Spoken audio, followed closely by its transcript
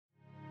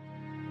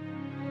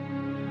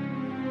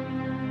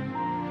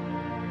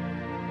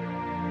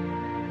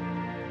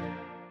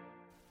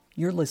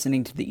You're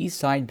listening to the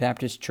Eastside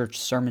Baptist Church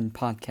Sermon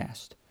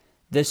Podcast.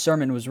 This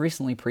sermon was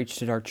recently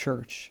preached at our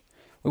church.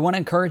 We want to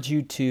encourage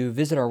you to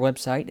visit our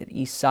website at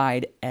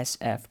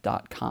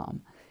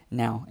eastsidesf.com.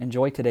 Now,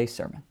 enjoy today's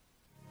sermon.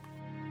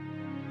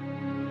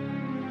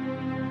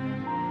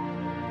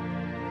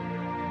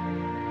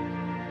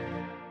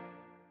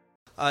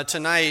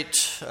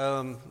 Tonight,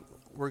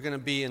 we're going to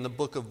be in the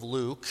book of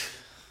Luke.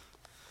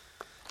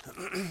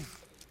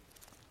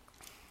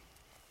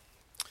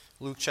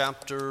 Luke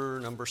chapter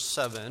number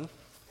 7.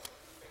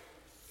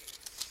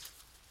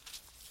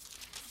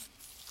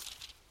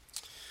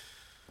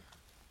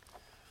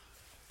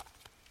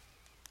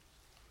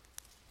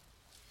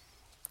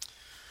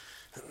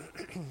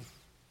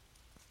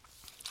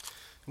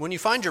 When you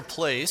find your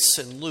place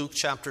in Luke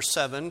chapter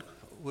 7,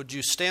 would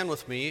you stand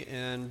with me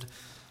in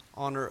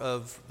honor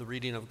of the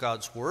reading of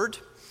God's Word?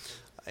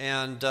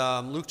 And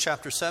Luke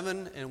chapter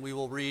 7, and we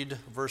will read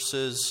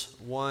verses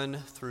 1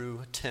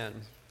 through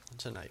 10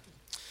 tonight.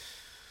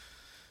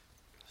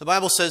 The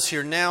Bible says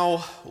here, "Now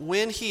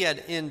when he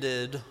had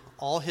ended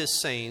all his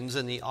sayings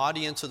in the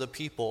audience of the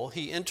people,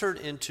 he entered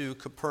into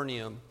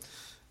Capernaum.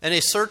 And a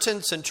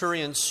certain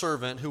centurion's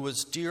servant who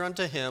was dear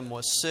unto him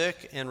was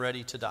sick and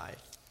ready to die.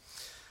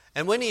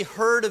 And when he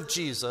heard of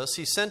Jesus,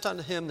 he sent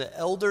unto him the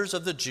elders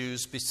of the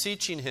Jews,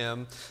 beseeching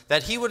him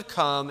that he would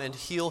come and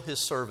heal his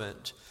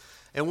servant.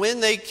 And when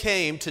they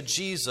came to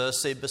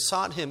Jesus, they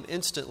besought him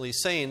instantly,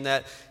 saying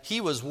that he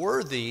was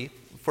worthy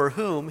for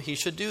whom he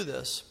should do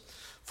this.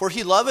 For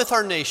he loveth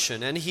our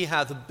nation, and he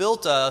hath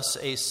built us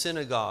a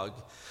synagogue.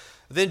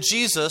 Then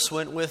Jesus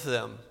went with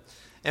them.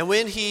 And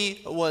when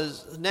he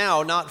was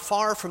now not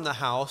far from the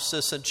house,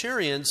 the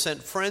centurion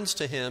sent friends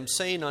to him,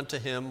 saying unto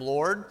him,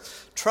 Lord,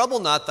 trouble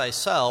not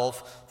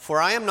thyself,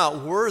 for I am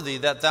not worthy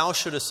that thou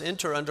shouldest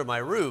enter under my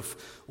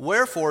roof.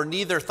 Wherefore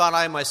neither thought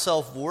I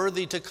myself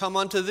worthy to come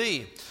unto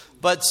thee.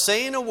 But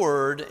saying a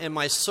word, and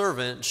my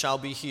servant shall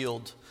be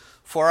healed.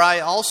 For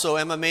I also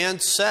am a man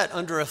set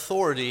under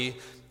authority,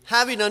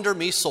 having under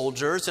me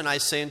soldiers, and I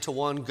say unto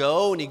one,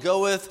 Go, and he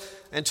goeth,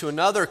 and to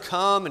another,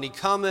 Come, and he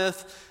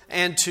cometh,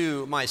 and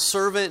to my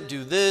servant,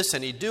 Do this,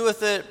 and he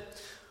doeth it.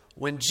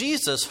 When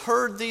Jesus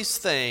heard these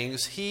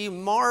things, he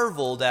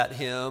marveled at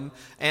him,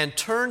 and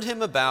turned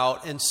him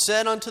about, and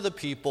said unto the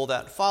people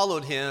that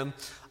followed him,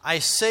 I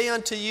say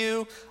unto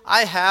you,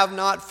 I have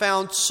not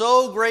found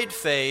so great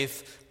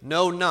faith,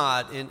 no,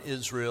 not in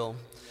Israel.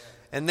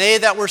 And they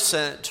that were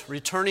sent,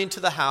 returning to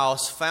the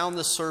house, found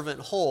the servant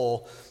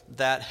whole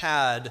that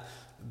had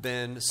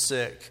been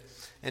sick."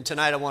 And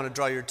tonight I want to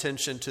draw your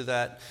attention to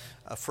that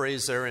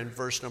phrase there in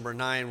verse number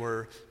 9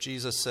 where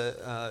Jesus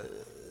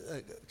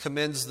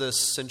commends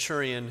this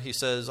centurion. He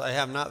says, I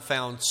have not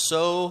found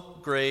so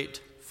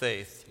great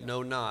faith,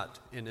 no, not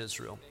in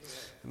Israel.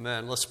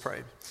 Amen. Let's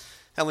pray.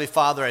 Heavenly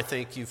Father, I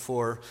thank you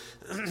for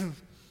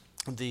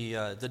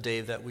the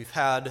day that we've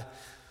had.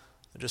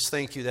 I just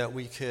thank you that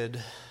we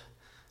could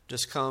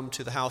just come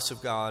to the house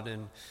of God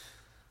and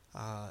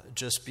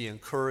just be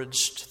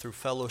encouraged through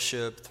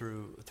fellowship,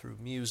 through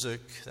music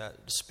that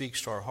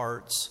speaks to our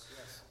hearts,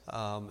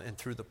 and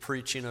through the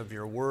preaching of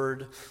your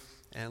word.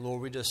 And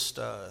Lord, we just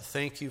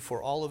thank you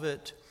for all of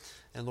it.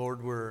 And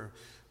Lord, we're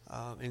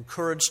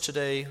encouraged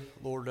today.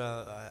 Lord,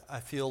 I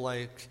feel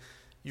like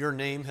your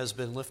name has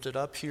been lifted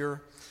up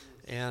here.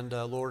 And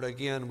Lord,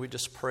 again, we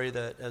just pray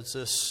that as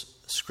this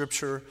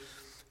scripture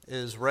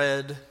is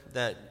read,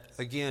 that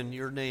again,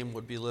 your name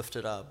would be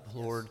lifted up.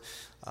 Lord,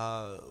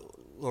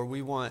 Lord,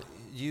 we want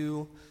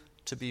you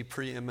to be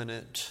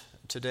preeminent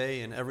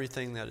today in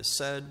everything that is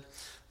said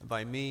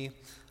by me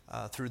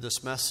through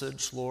this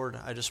message. Lord,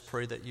 I just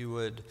pray that you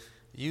would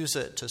use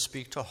it to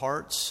speak to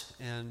hearts.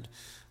 And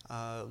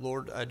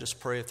Lord, I just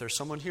pray if there's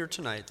someone here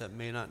tonight that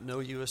may not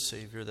know you as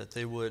Savior, that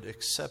they would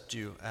accept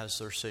you as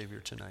their Savior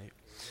tonight.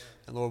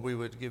 And Lord, we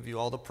would give you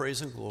all the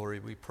praise and glory,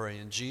 we pray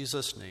in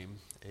Jesus' name.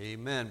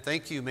 Amen.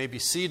 Thank you. You may be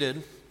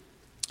seated.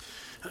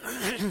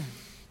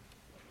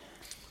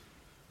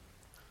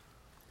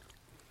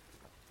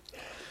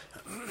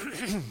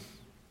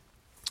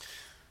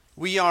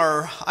 We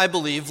are, I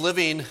believe,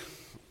 living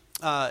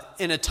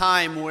in a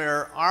time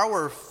where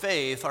our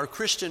faith, our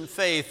Christian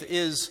faith,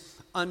 is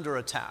under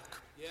attack.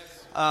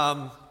 Yes.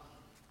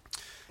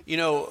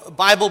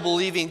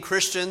 Bible-believing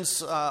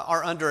Christians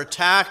are under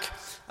attack.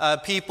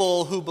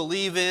 People who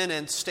believe in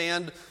and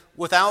stand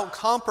without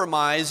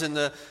compromise in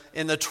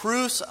the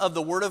truths of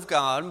the Word of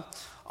God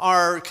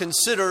are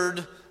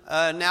considered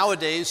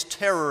nowadays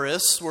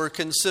terrorists. We're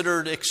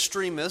considered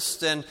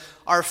extremists, and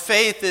our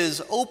faith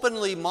is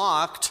openly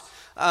mocked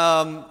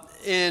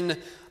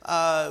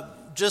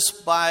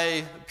just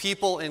by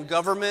people in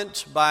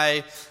government,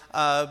 by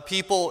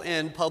people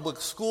in public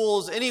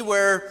schools,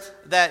 anywhere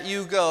that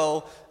you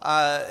go,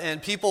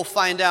 and people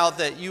find out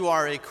that you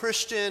are a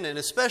Christian, and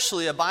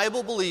especially a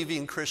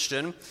Bible-believing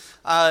Christian.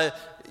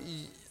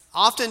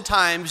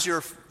 Oftentimes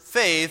your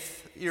faith,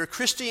 your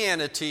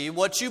Christianity,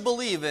 what you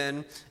believe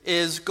in,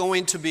 is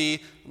going to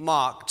be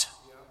mocked.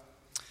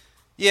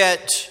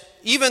 Yet,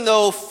 even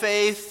though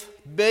faith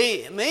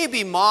may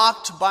be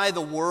mocked by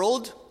the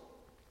world,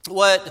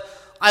 what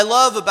I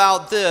love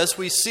about this,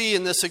 we see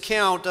in this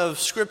account of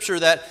Scripture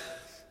that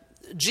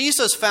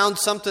Jesus found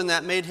something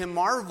that made him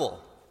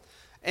marvel,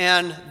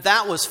 and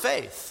that was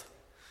faith.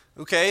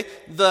 Okay?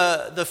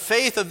 The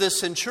faith of this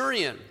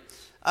centurion.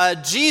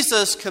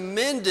 Jesus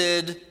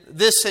commended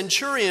this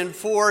centurion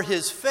for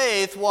his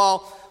faith,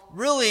 while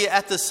really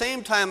at the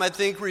same time, I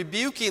think,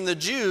 rebuking the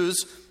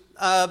Jews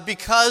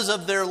because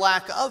of their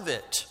lack of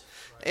it.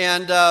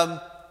 And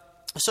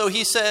so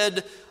he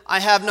said, I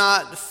have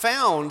not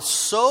found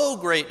so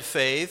great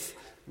faith,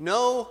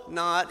 no,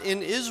 not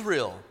in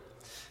Israel.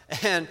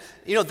 And,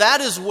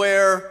 that is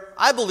where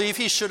I believe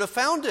he should have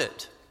found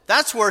it.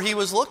 That's where he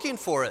was looking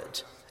for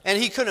it.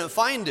 And he couldn't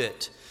find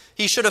it.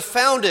 He should have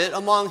found it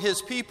among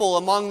his people,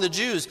 among the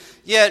Jews.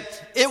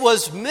 Yet it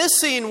was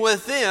missing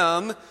with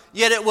them,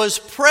 yet it was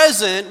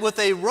present with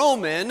a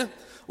Roman,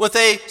 with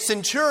a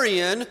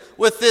centurion,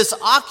 with this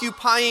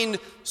occupying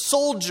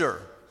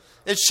soldier.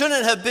 It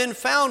shouldn't have been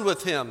found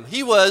with him.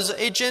 He was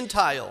a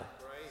Gentile.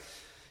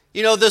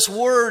 This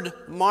word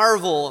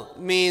marvel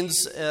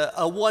means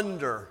a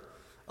wonder,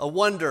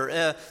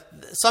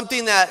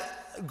 something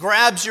that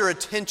grabs your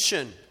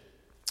attention,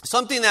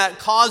 something that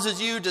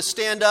causes you to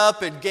stand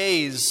up and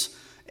gaze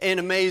in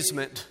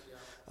amazement.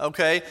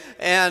 Okay?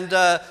 And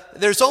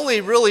there's only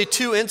really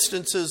 2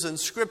 instances in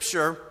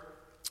Scripture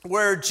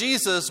where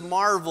Jesus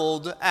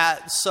marveled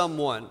at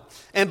someone.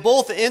 And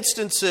both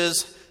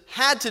instances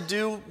had to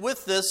do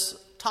with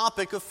this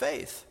topic of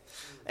faith.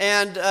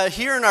 And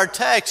here in our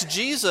text,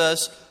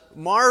 Jesus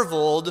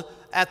marveled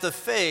at the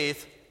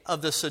faith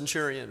of the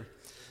centurion.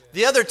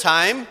 The other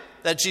time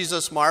that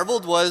Jesus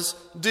marveled was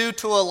due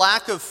to a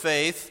lack of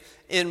faith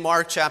in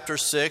Mark chapter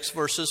 6,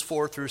 verses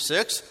 4 through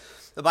 6.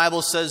 The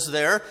Bible says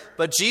there,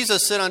 "But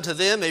Jesus said unto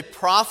them, A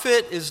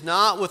prophet is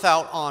not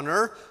without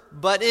honor,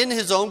 but in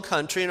his own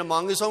country and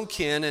among his own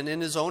kin and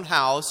in his own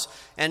house.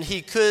 And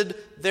he could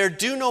there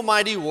do no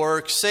mighty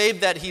work,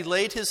 save that he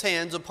laid his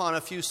hands upon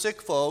a few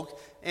sick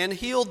folk and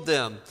healed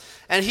them.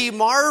 And he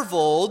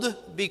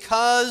marveled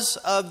because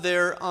of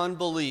their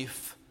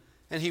unbelief.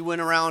 And he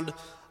went around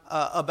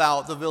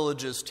about the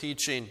villages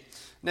teaching."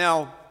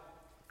 Now,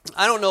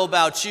 I don't know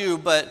about you,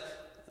 but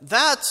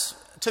that,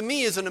 to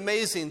me, is an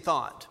amazing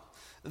thought.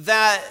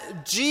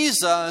 That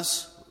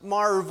Jesus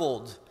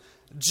marveled.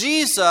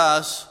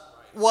 Jesus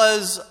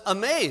was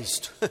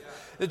amazed.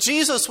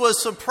 Jesus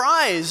was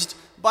surprised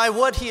by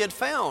what he had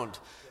found.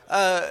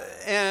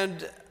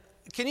 And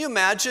can you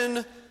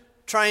imagine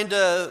trying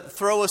to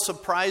throw a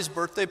surprise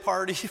birthday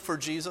party for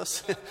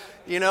Jesus?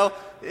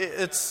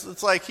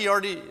 It's like he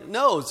already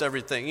knows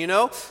everything,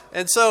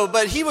 And so,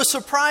 but he was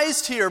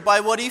surprised here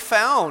by what he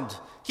found.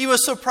 He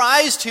was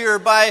surprised here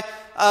by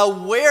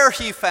where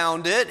he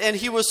found it, and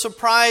he was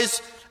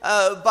surprised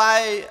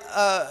by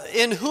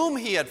in whom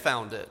he had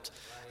found it.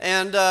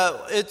 And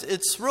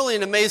it's really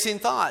an amazing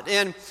thought.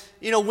 And,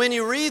 when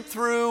you read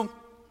through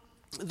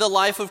the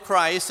life of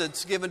Christ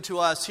that's given to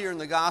us here in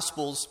the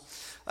Gospels,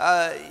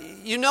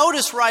 you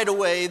notice right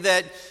away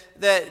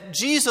that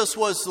Jesus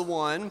was the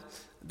one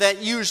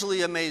that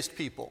usually amazed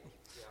people.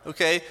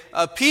 Okay?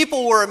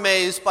 People were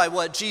amazed by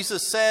what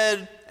Jesus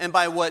said and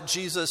by what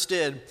Jesus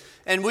did.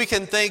 And we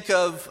can think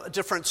of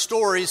different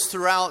stories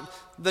throughout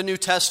the New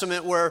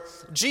Testament where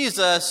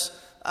Jesus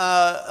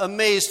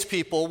amazed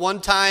people.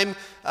 One time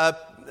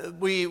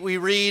we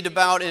read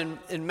about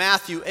in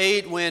Matthew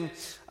 8 when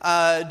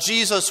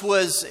Jesus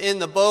was in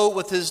the boat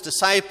with his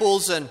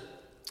disciples, and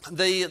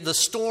the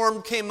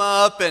storm came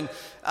up, and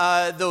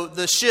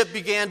the ship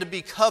began to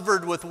be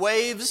covered with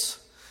waves.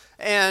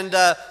 And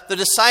the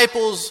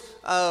disciples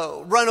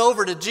run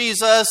over to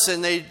Jesus,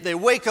 and they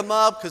wake him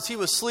up because he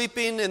was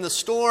sleeping in the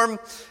storm.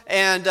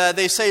 And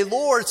they say,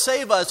 "Lord,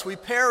 save us, we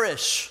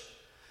perish."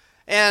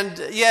 And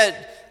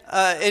yet,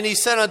 and he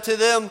said unto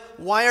them,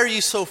 "Why are ye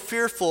so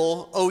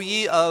fearful, O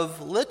ye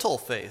of little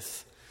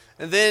faith?"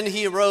 And then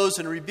he arose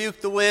and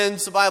rebuked the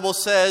winds, the Bible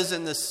says,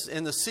 in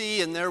the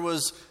sea, and there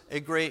was a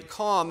great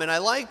calm. And I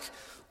like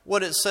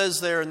what it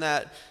says there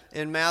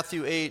in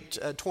Matthew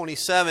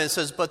 8:27. It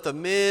says, "But the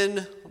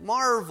men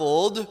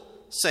marveled,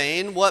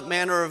 saying, What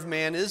manner of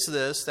man is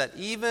this, that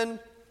even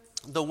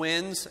the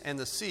winds and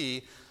the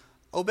sea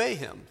obey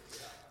him?"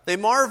 They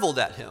marveled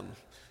at him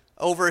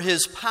over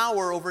his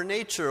power over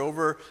nature,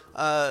 over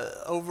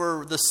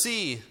the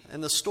sea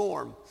and the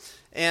storm.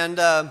 And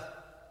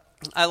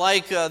I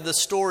like the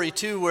story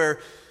too, where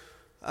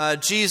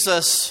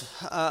Jesus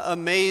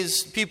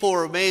people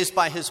were amazed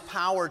by his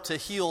power to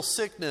heal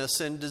sickness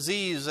and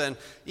disease and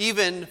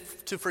even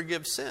to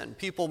forgive sin.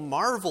 People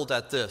marveled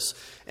at this.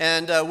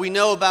 And we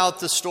know about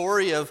the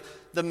story of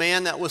the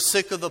man that was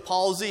sick of the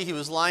palsy. He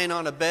was lying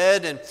on a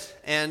bed,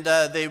 and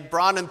they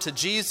brought him to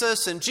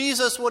Jesus. And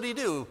Jesus, what did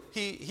he do?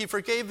 He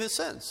forgave his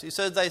sins. He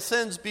said, "Thy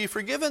sins be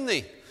forgiven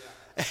thee."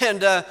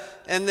 Yeah.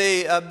 And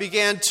they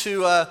began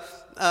to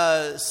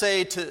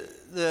say to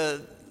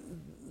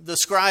the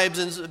scribes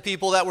and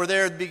people that were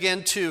there,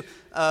 began to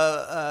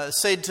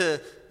say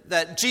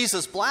that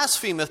Jesus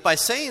blasphemeth by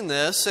saying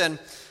this. And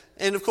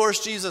of course,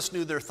 Jesus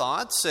knew their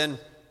thoughts. And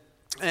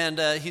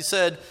he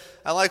said,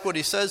 I like what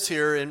he says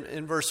here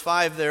in verse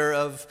 5 there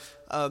of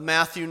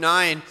Matthew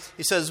 9.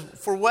 He says,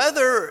 "For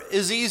whether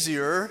is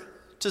easier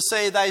to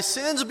say, 'Thy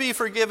sins be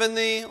forgiven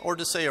thee,' or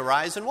to say,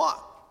 'Arise and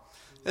walk'?"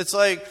 It's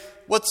like,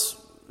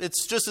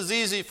 it's just as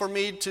easy for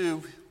me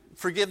to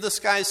forgive this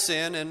guy's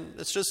sin, and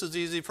it's just as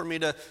easy for me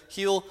to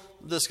heal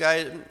this guy.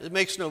 It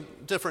makes no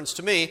difference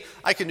to me.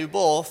 I can do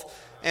both.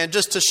 And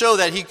just to show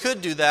that he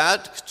could do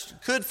that,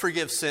 could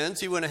forgive sins,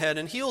 he went ahead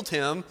and healed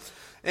him.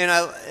 And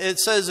it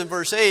says in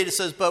verse 8, it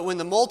says, "But when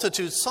the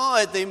multitude saw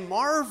it, they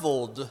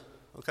marveled."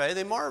 Okay,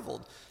 they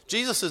marveled.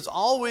 Jesus is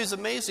always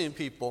amazing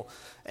people.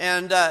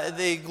 And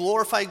they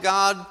glorified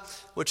God,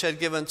 which had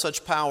given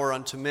such power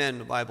unto men,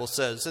 the Bible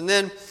says. And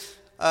then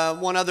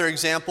one other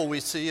example we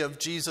see of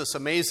Jesus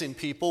amazing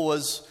people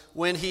was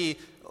when he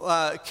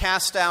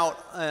cast out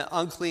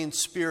unclean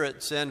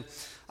spirits. And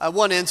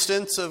one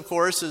instance, of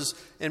course, is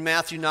in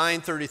Matthew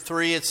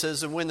 9:33. It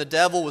says, "And when the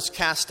devil was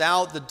cast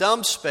out, the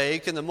dumb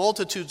spake, and the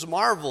multitudes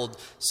marveled,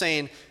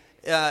 saying,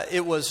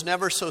 it was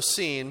never so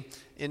seen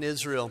in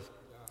Israel."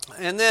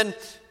 And then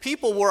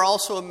people were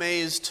also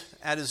amazed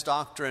at his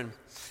doctrine.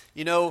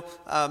 You know,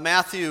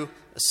 Matthew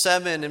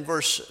 7 in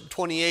verse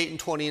 28 and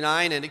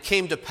 29, "And it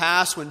came to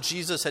pass when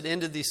Jesus had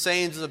ended these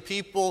sayings, the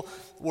people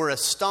were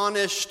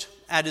astonished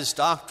at his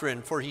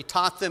doctrine, for he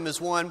taught them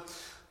as one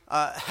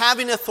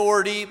having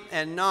authority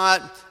and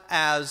not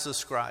as the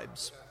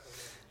scribes."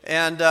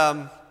 And,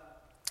 but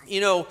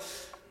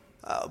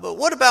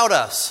what about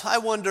us? I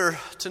wonder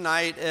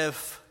tonight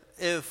if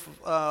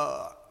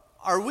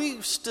are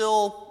we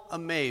still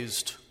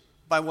amazed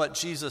by what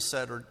Jesus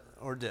said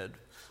or did?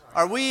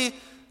 Are we,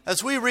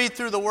 as we read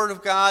through the Word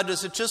of God,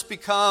 does it just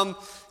become,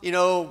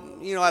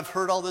 I've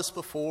heard all this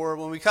before.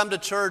 When we come to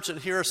church and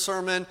hear a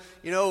sermon,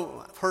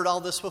 I've heard all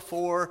this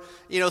before.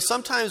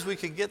 Sometimes we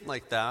could get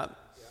like that.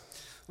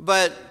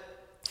 But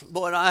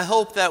I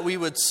hope that we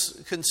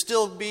can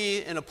still be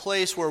in a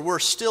place where we're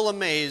still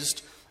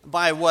amazed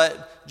by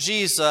what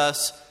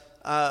Jesus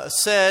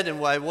said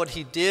and by what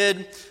he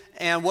did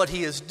and what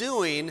he is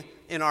doing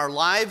in our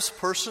lives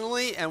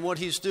personally and what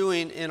he's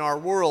doing in our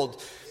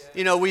world.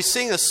 We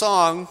sing a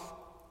song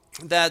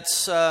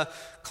that's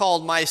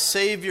called "My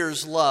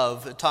Savior's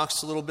Love." It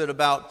talks a little bit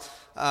about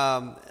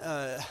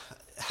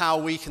how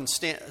we can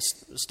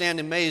stand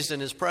amazed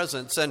in his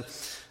presence. And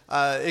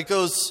it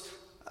goes,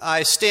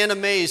 "I stand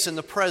amazed in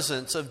the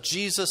presence of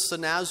Jesus the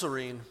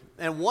Nazarene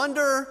and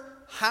wonder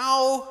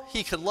how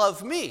he could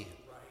love me,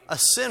 a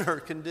sinner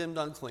condemned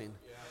unclean.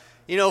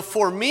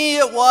 For me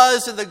it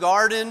was in the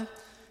garden.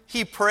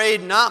 He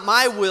prayed, 'Not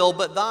my will,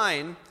 but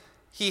thine.'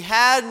 He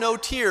had no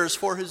tears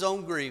for his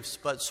own griefs,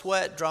 but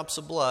sweat drops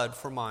of blood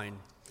for mine.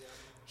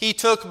 He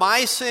took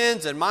my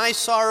sins and my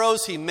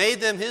sorrows. He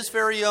made them his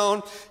very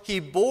own. He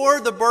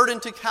bore the burden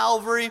to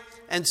Calvary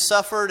and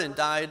suffered and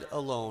died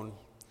alone.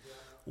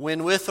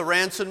 When with the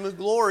ransom of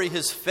glory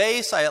his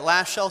face I at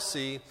last shall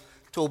see,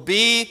 'twill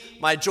be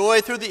my joy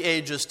through the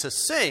ages to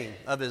sing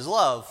of his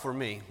love for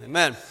me."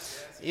 Amen.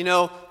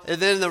 And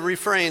then the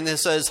refrain that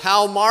says,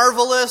 "How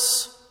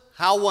marvelous,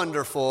 how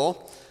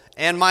wonderful,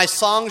 and my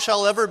song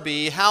shall ever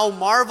be, how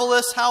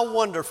marvelous, how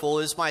wonderful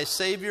is my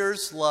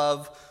Savior's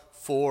love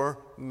for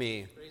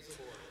me."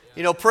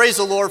 Praise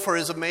the Lord for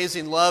his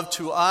amazing love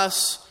to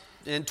us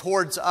and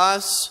towards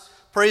us.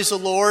 Praise the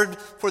Lord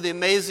for the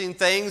amazing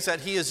things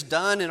that he has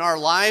done in our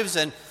lives.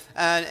 And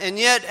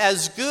yet,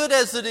 as good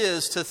as it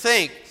is to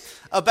think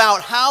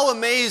about how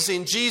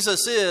amazing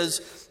Jesus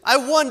is, I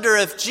wonder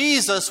if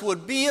Jesus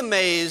would be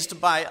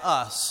amazed by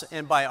us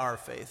and by our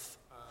faith.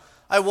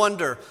 I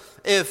wonder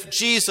if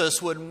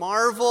Jesus would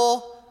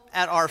marvel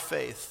at our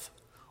faith.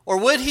 Or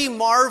would he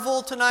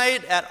marvel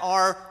tonight at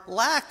our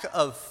lack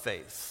of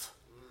faith?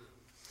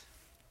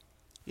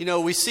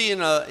 We see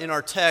in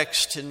our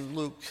text in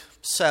Luke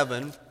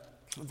 7,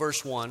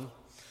 verse 1,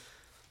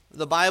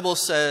 the Bible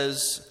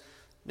says,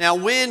 "Now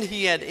when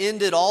he had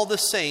ended all the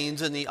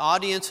sayings in the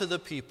audience of the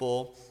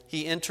people,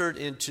 he entered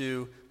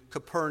into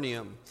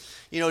Capernaum."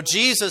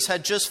 Jesus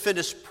had just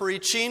finished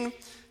preaching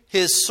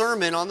his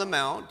Sermon on the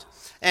Mount,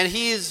 and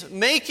he's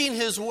making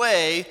his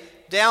way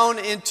down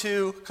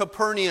into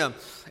Capernaum.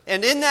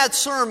 And in that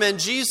sermon,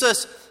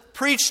 Jesus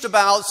preached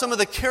about some of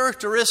the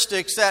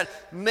characteristics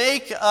that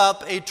make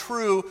up a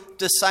true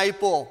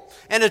disciple.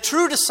 And a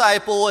true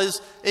disciple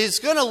is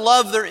going to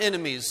love their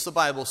enemies, the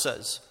Bible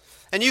says.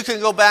 And you can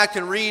go back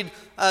and read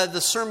the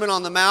Sermon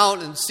on the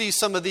Mount and see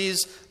some of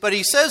these. But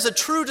he says a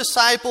true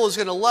disciple is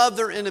going to love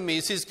their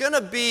enemies. He's going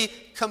to be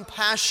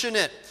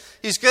compassionate.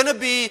 He's going to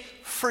be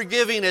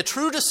forgiving. A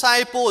true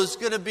disciple is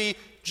going to be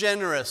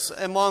generous,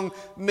 among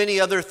many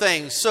other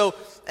things. So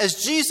as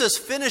Jesus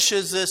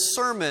finishes this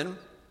Sermon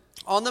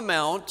on the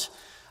Mount,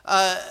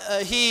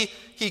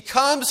 he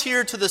comes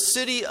here to the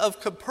city of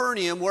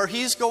Capernaum, where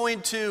he's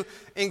going to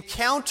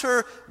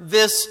encounter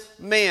this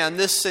man,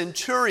 this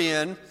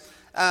centurion,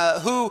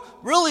 who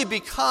really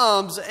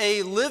becomes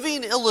a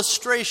living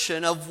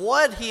illustration of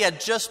what he had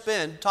just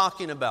been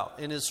talking about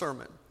in his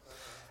sermon.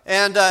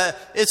 And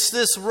it's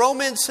this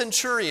Roman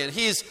centurion.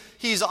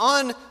 He's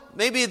on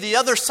maybe the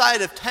other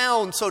side of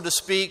town, so to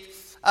speak,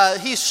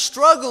 he's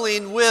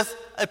struggling with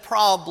a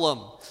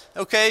problem.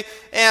 Okay,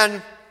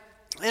 and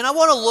I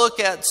want to look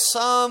at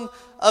some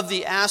of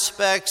the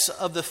aspects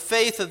of the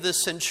faith of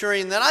this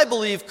centurion that I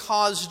believe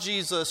caused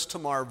Jesus to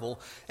marvel.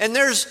 And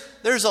there's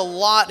a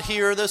lot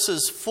here. This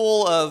is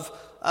full of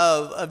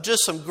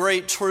just some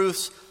great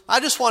truths. I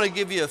just want to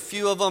give you a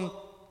few of them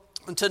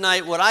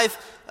tonight. What I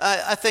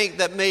think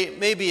that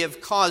maybe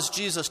have caused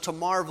Jesus to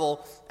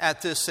marvel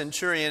at this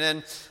centurion.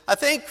 And I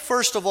think,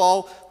 first of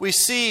all, we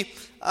see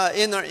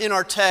in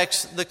our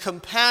text the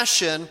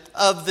compassion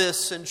of this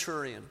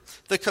centurion.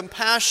 The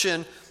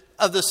compassion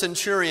of the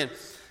centurion.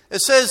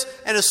 It says,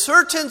 "And a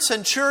certain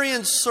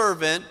centurion's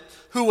servant,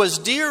 who was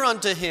dear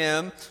unto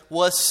him,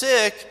 was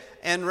sick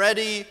and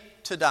ready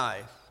to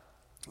die."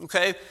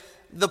 Okay?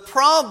 The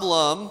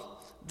problem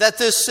that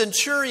this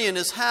centurion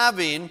is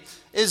having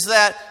is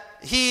that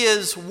he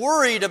is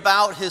worried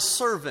about his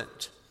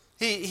servant.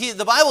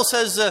 The Bible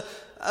says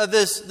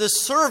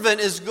this servant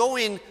is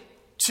going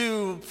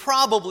to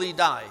probably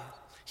die.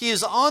 He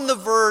is on the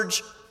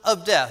verge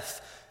of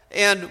death.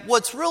 And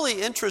what's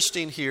really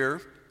interesting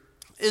here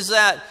is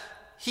that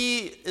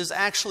he is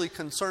actually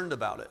concerned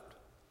about it.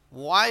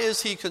 Why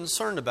is he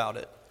concerned about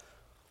it?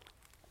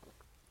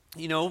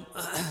 You know,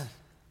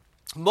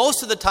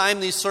 most of the time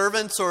these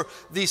servants or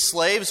these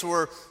slaves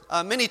were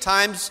many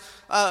times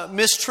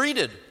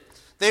mistreated.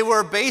 They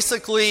were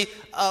basically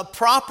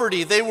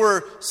property. They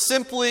were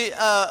simply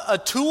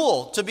a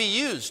tool to be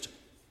used.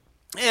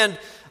 And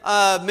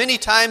many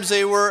times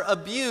they were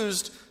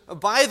abused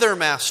by their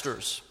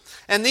masters.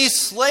 And these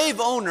slave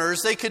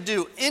owners, they could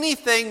do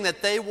anything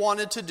that they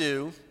wanted to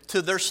do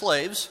to their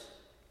slaves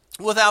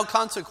without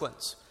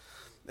consequence.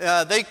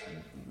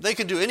 They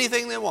could do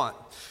anything they want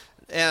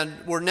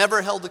and were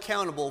never held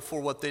accountable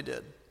for what they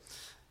did.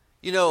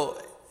 You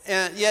know,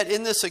 and yet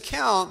in this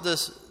account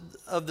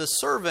of the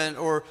servant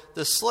or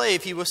the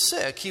slave, he was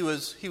sick. He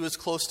was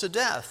close to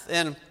death.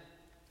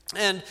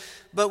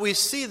 But we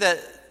see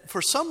that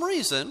for some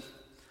reason,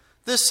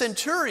 this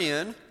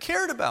centurion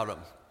cared about him.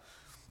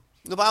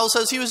 The Bible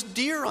says he was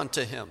dear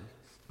unto him.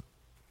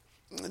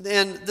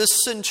 And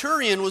this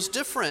centurion was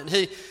different.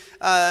 He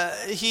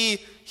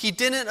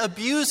didn't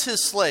abuse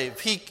his slave.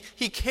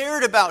 He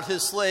cared about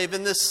his slave,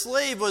 and this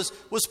slave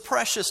was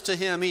precious to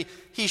him.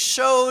 He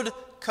showed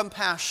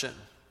compassion.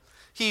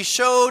 He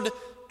showed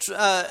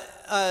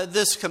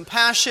this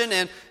compassion,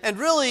 and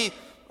really,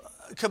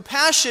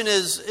 compassion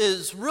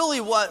is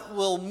really what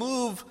will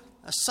move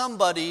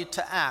somebody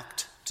to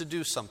act, to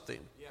do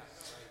something.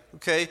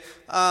 Okay,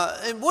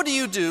 and what do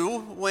you do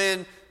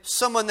when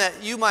someone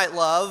that you might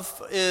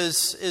love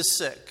is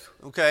sick?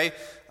 Okay,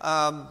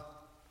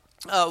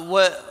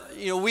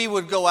 we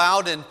would go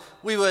out and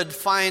we would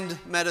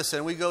find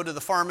medicine. We go to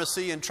the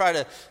pharmacy and try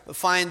to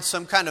find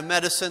some kind of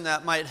medicine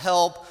that might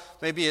help.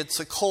 Maybe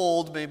it's a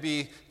cold.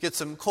 Maybe get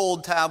some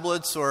cold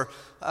tablets or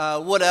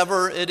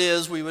whatever it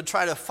is. We would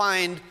try to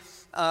find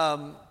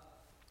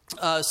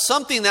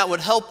something that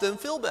would help them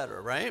feel better,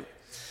 right?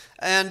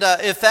 And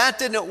if that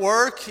didn't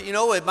work,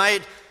 it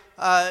might,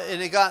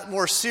 and it got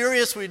more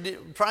serious,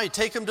 we'd probably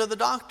take them to the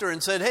doctor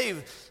and said, "Hey,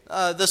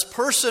 this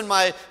person,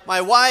 my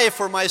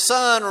wife or my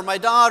son or my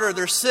daughter,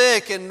 they're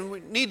sick and we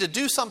need to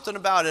do something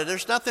about it.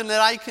 There's nothing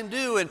that I can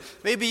do, and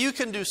maybe you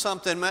can do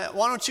something.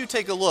 Why don't you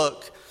take a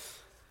look?"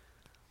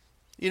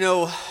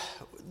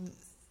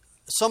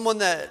 Someone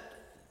that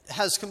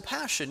has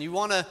compassion, you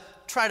want to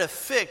try to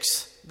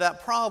fix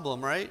that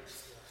problem, right?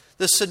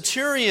 The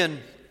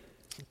centurion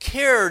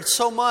cared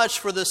so much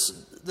for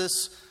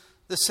his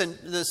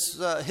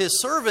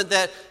servant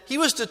that he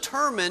was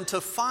determined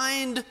to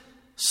find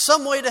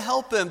some way to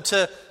help him,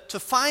 to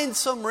find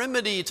some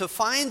remedy, to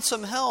find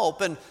some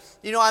help. And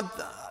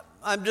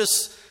I'm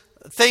just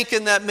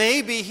thinking that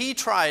maybe he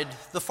tried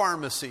the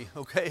pharmacy,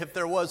 okay, if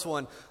there was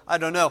one, I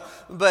don't know.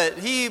 But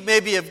he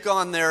maybe have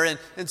gone there and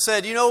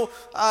said,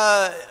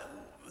 I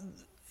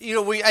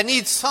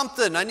need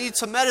something. I need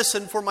some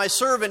medicine for my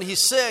servant.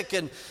 He's sick,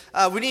 and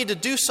we need to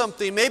do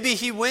something. Maybe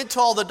he went to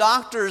all the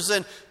doctors,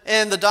 and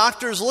the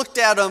doctors looked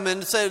at him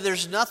and said,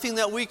 "There's nothing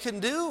that we can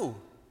do."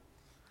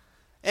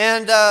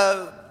 And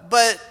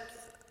but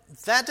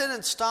that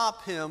didn't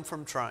stop him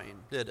from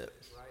trying, did it?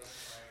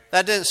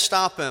 That didn't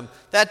stop him.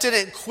 That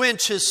didn't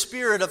quench his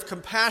spirit of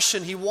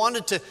compassion. He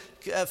wanted to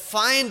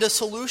find a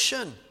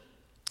solution.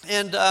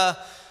 And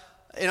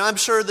I'm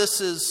sure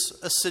this is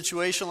a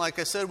situation, like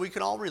I said, we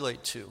can all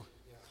relate to.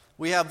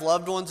 We have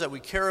loved ones that we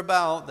care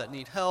about that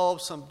need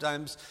help.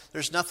 Sometimes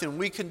there's nothing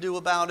we can do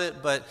about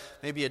it, but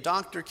maybe a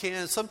doctor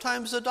can.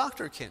 Sometimes a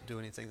doctor can't do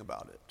anything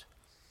about it.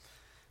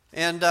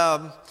 And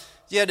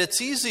yet it's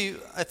easy,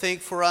 I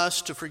think, for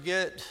us to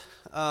forget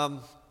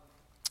or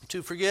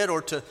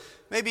to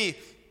maybe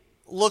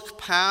look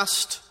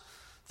past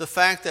the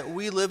fact that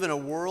we live in a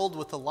world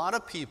with a lot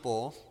of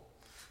people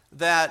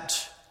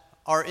that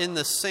are in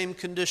the same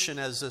condition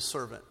as this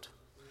servant.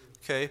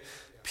 Okay?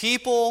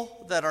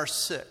 People that are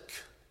sick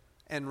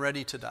and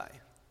ready to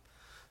die.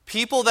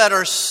 People that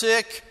are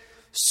sick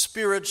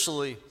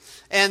spiritually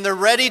and they're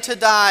ready to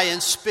die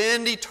and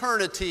spend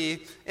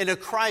eternity in a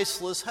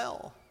Christless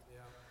hell.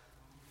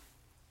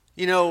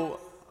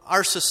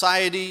 our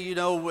society,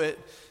 I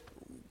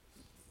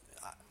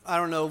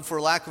don't know,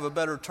 for lack of a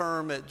better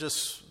term,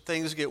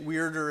 things get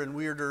weirder and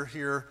weirder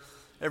here.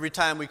 Every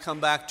time we come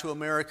back to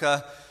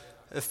America,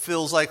 it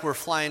feels like we're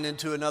flying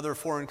into another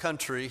foreign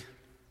country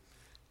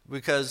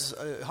because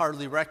I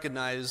hardly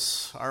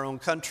recognize our own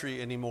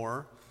country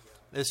anymore.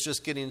 It's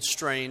just getting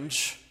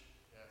strange.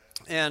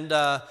 And,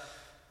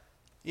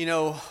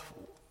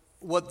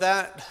 what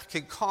that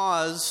can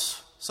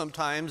cause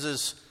sometimes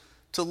is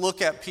to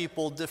look at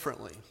people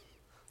differently.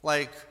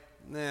 Like,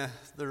 they're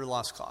a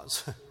lost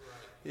cause.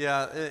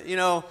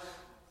 Yeah,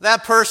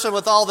 that person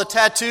with all the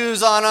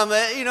tattoos on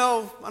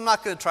them, I'm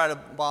not going to try to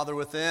bother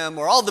with them.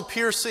 Or all the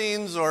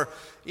piercings, or,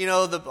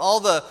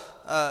 all the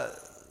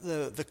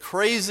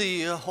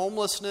crazy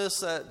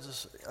homelessness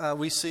that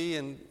we see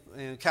in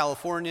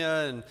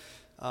California and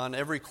on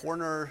every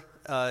corner.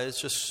 It's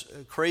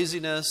just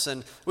craziness.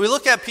 And we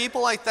look at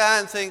people like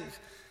that and think,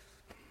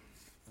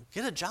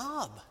 get a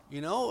job,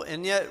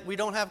 and yet we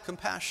don't have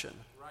compassion.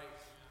 Right.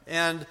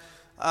 And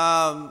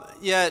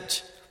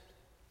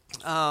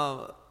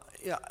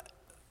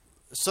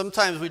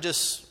sometimes we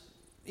just,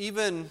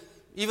 even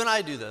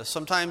I do this.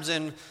 Sometimes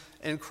in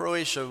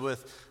Croatia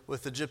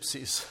with the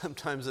gypsies,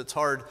 sometimes it's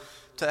hard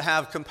to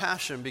have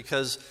compassion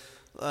because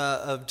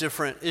of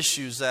different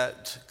issues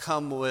that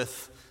come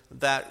with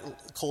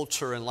that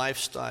culture and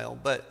lifestyle.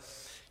 But,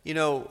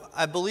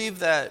 I believe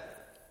that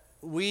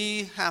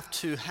we have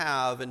to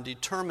have and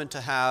determine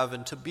to have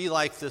and to be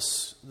like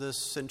this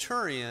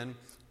centurion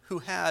who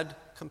had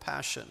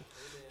compassion.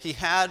 He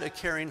had a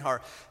caring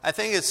heart. I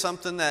think it's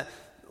something that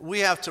we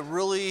have to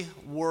really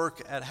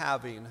work at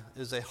having,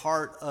 is a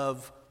heart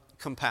of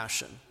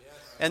compassion.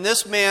 And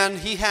this man,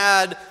 he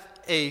had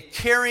a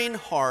caring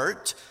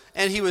heart,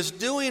 and he was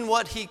doing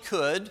what he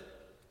could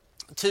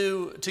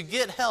to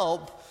get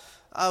help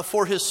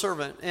for his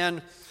servant.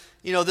 And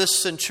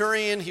this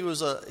centurion, he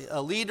was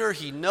a leader.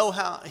 He knew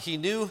how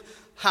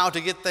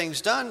to get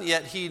things done,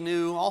 yet he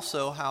knew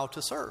also how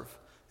to serve.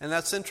 And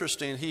that's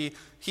interesting.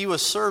 He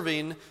was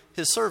serving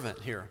his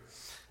servant here.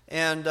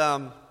 And,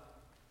 all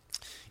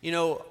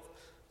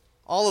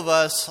of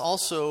us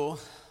also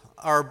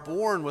are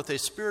born with a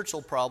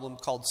spiritual problem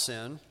called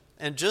sin.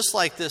 And just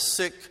like this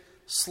sick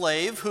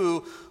slave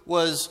who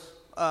was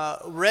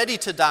ready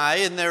to die,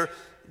 and there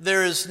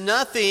is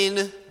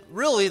nothing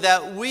really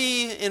that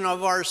we in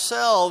of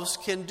ourselves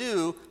can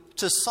do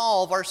to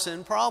solve our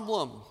sin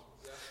problem.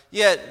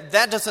 Yet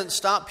that doesn't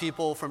stop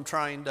people from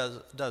trying,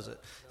 does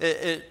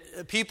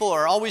it? People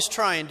are always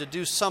trying to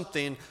do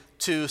something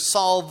to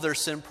solve their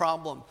sin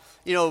problem.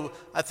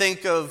 I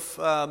think of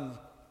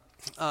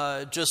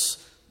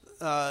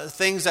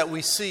things that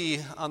we see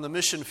on the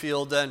mission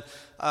field, and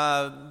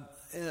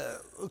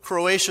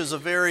Croatia is a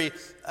very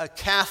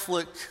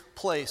Catholic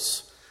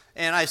place.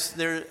 And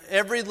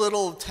every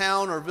little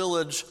town or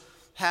village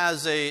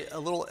has a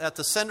little, at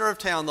the center of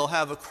town, they'll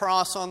have a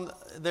cross on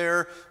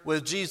there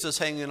with Jesus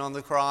hanging on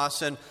the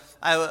cross. And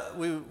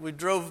we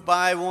drove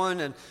by one,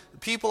 and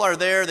people are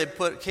there. They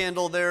put a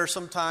candle there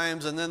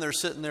sometimes, and then they're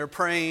sitting there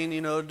praying,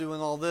 doing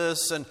all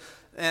this. And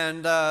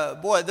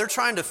boy, they're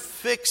trying to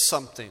fix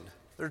something.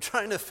 They're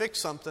trying to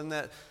fix something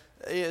that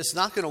is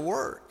not going to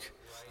work.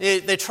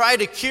 They try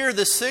to cure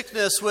the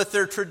sickness with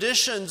their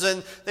traditions,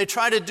 and they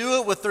try to do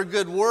it with their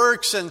good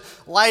works and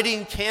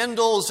lighting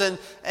candles and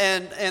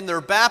their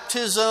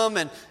baptism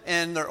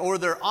and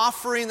their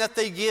offering that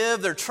they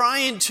give. They're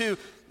trying to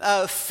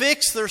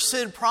fix their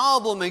sin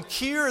problem and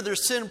cure their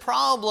sin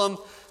problem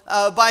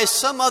by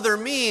some other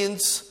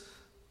means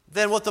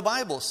than what the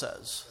Bible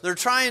says.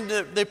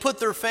 They put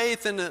their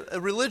faith in a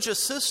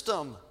religious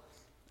system,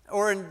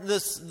 or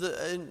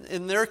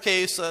in their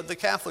case, the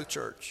Catholic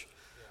Church.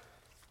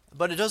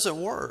 But it doesn't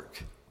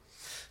work.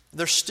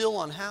 They're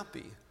still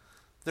unhappy.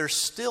 They're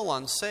still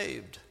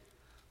unsaved.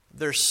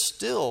 They're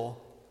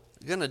still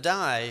going to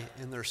die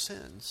in their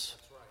sins.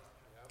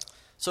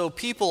 So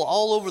people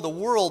all over the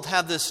world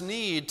have this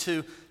need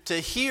to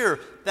hear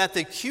that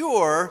the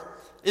cure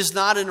is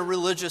not in a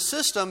religious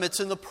system, it's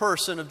in the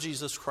person of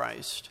Jesus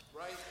Christ.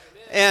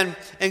 And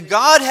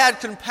God had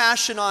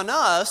compassion on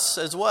us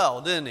as well,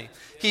 didn't He?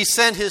 He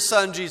sent His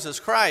Son, Jesus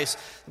Christ.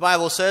 The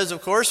Bible says,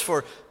 of course,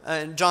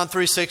 in John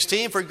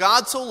 3:16, "For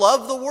God so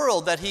loved the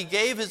world that He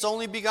gave His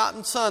only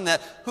begotten Son,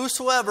 that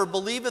whosoever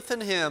believeth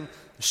in Him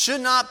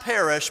should not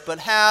perish, but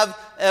have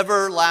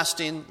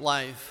everlasting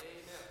life."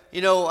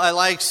 I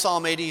like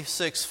Psalm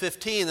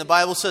 86:15. The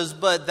Bible says,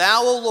 "But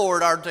Thou, O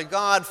Lord, art a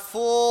God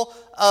full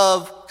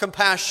of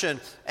compassion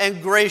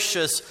and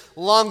gracious,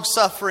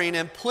 long-suffering,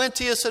 and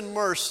plenteous in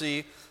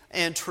mercy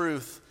and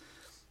truth."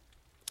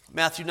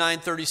 Matthew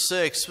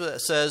 9:36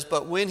 says,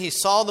 "But when He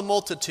saw the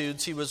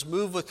multitudes, He was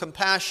moved with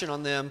compassion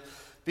on them,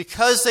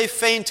 because they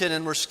fainted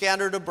and were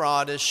scattered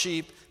abroad as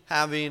sheep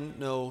having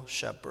no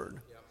shepherd."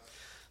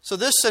 So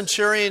this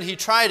centurion, he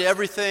tried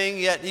everything,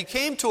 yet he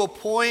came to a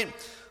point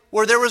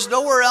where there was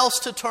nowhere else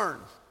to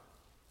turn.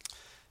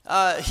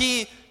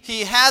 He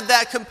had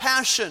that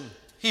compassion.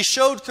 He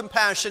showed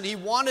compassion. He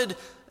wanted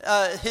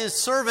his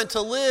servant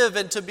to live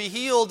and to be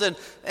healed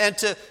and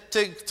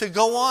to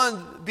go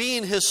on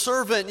being his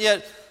servant.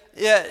 Yet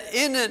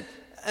in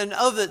and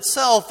of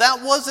itself,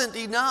 that wasn't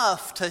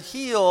enough to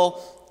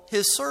heal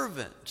his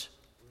servant.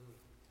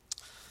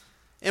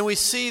 And we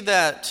see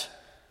that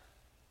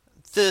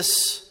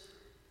this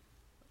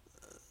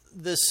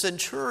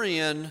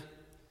centurion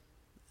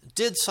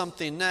did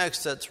something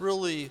next that's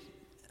really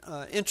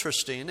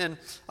interesting. And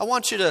I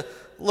want you to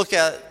look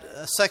at,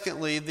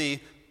 secondly,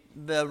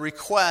 the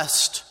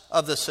request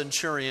of the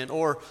centurion,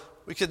 or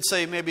we could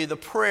say maybe the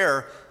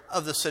prayer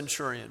of the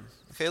centurion.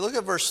 Okay, look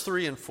at verse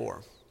 3 and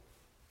 4.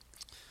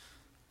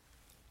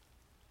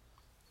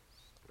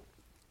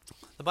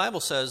 The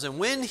Bible says, "And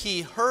when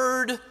he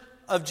heard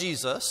of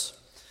Jesus,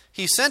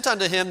 he sent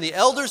unto him the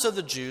elders of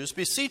the Jews,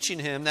 beseeching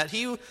him that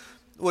he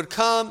would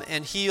come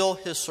and heal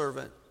his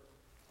servant.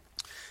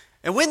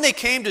 And when they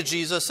came to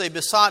Jesus, they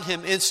besought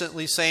him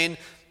instantly, saying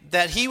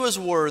that he was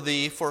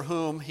worthy for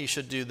whom he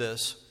should do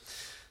this."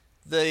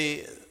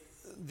 The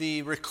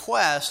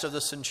request of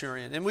the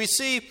centurion. And we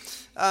see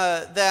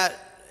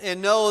that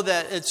and know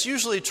that it's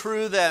usually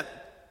true that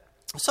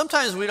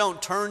sometimes we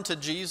don't turn to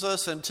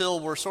Jesus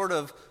until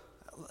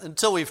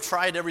we've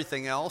tried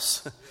everything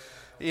else.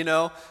 And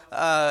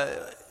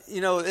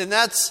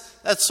that's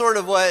sort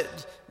of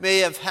what may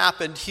have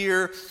happened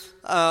here.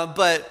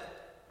 But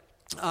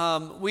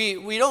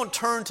we don't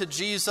turn to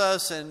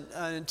Jesus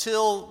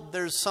until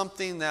there's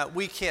something that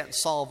we can't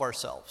solve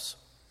ourselves.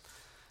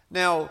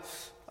 Now,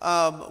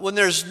 when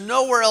there's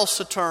nowhere else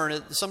to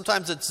turn,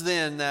 sometimes it's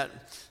then that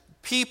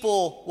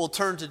people will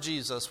turn to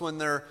Jesus, when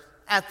they're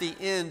at the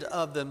end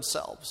of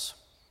themselves.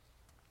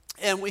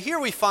 And here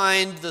we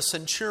find the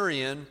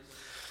centurion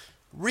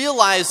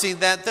realizing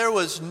that there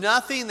was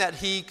nothing that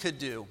he could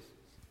do.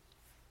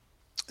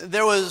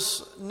 There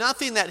was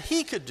nothing that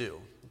he could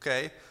do,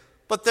 okay?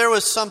 But there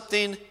was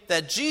something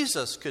that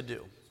Jesus could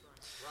do.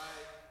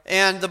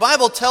 And the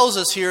Bible tells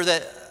us here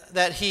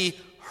that he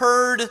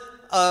heard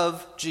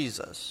of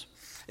Jesus.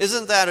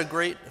 Isn't that a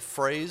great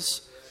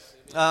phrase?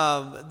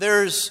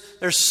 There's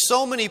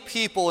so many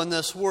people in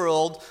this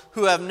world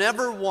who have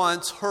never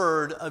once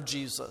heard of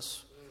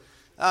Jesus.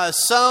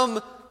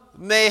 Some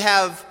may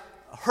have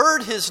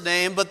heard his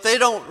name, but they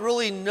don't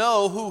really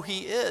know who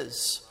he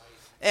is.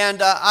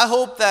 And I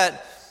hope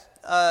that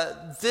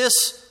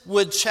this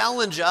would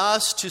challenge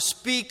us to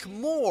speak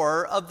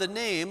more of the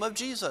name of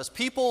Jesus.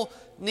 People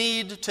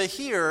need to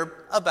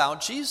hear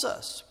about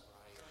Jesus.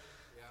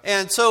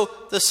 And so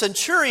the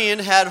centurion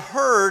had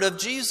heard of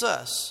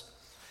Jesus.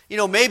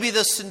 Maybe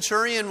the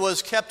centurion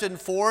was kept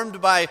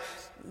informed by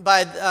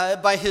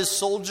his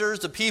soldiers,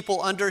 the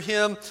people under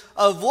him,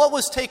 of what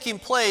was taking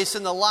place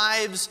in the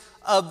lives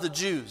of the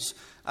Jews.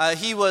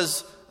 He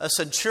was a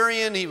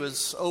centurion. He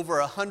was over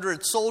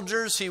 100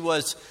 soldiers. He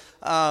was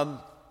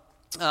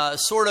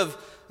sort of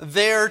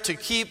there to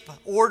keep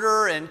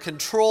order and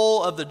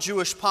control of the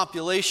Jewish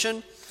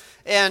population.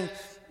 And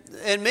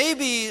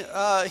maybe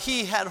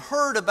he had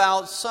heard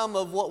about some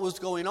of what was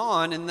going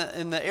on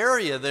in the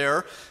area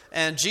there.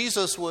 And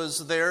Jesus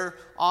was there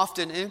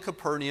often in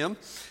Capernaum.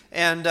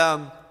 And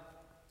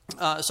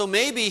so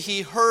maybe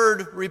he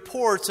heard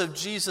reports of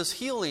Jesus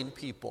healing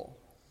people.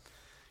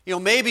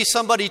 Maybe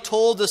somebody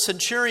told the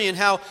centurion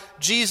how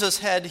Jesus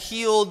had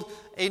healed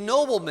a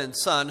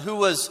nobleman's son who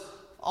was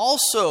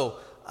also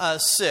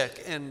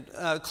sick and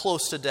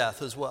close to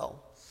death as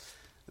well.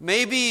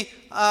 Maybe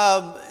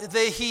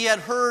he had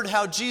heard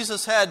how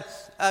Jesus had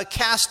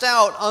cast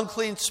out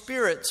unclean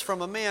spirits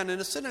from a man in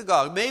a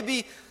synagogue.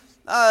 Maybe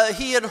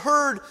he had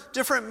heard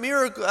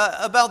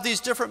about these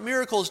different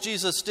miracles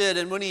Jesus did,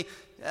 and when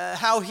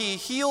how he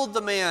healed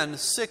the man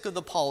sick of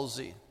the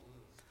palsy.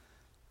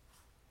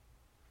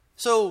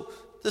 So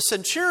the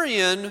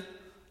centurion,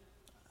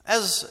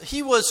 as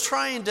he was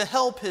trying to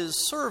help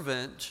his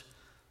servant,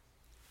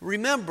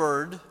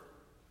 remembered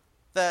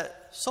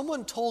that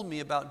someone told me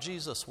about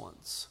Jesus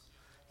once.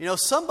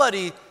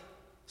 Somebody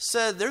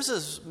said there's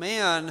this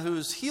man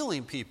who's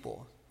healing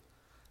people.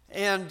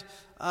 And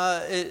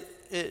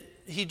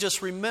he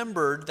just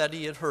remembered that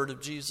he had heard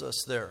of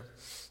Jesus there.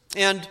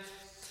 And,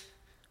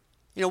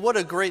 what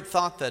a great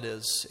thought that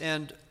is.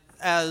 And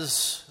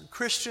as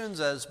Christians,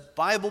 as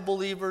Bible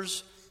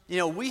believers,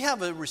 we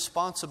have a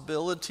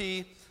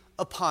responsibility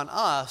upon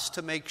us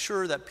to make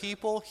sure that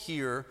people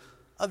hear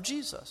of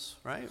Jesus,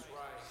 right?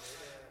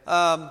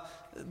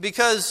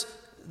 Because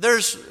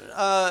there's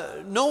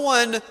no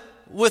one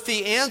with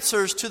the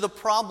answers to the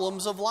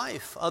problems of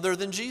life other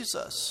than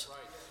Jesus.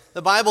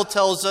 The Bible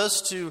tells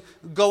us to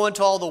go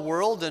into all the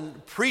world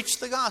and preach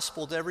the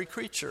gospel to every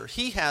creature.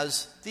 He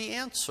has the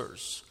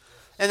answers.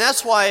 And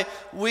that's why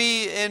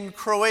we in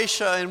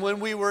Croatia and when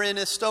we were in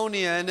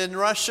Estonia and in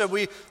Russia,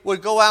 we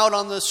would go out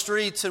on the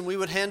streets and we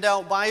would hand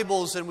out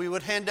Bibles and we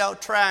would hand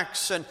out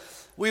tracts and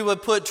we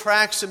would put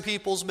tracts in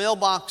people's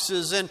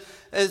mailboxes. And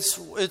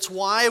it's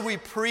why we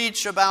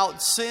preach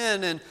about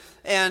sin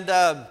and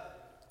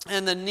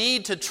the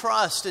need to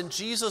trust in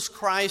Jesus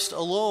Christ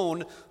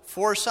alone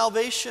for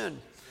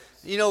salvation.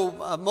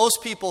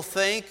 Most people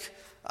think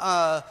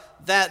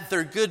that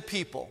they're good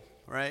people,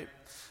 right?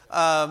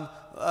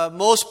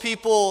 Most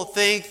people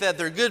think that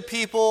they're good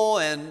people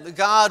and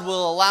God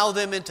will allow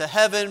them into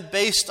heaven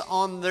based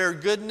on their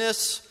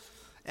goodness.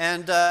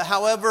 And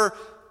however,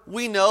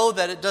 we know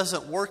that it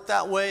doesn't work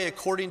that way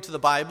according to the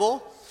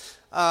Bible.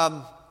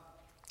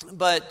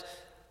 But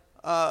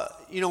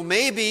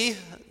maybe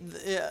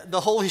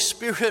the Holy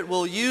Spirit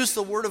will use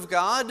the Word of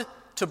God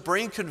to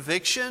bring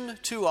conviction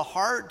to a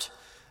heart.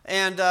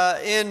 And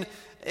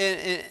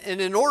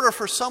in order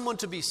for someone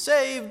to be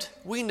saved,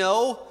 we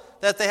know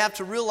that they have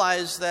to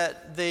realize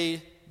that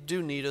they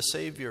do need a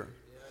Savior.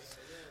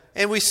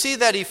 And we see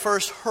that he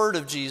first heard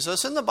of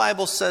Jesus. And the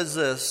Bible says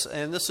this,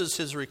 and this is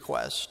his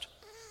request.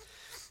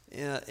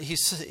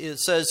 It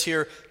says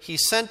here, he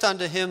sent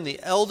unto him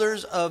the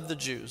elders of the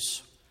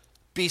Jews,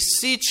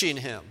 beseeching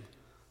him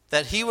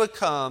that he would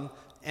come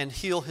and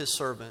heal his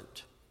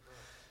servant.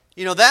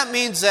 That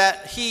means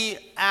that he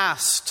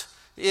asked.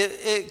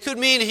 It could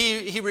mean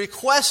he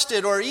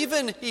requested or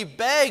even he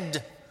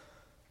begged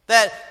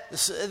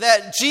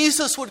that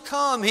Jesus would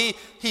come. He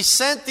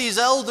sent these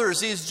elders,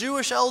 these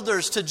Jewish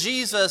elders, to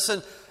Jesus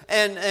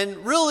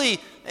and really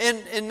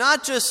in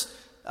not just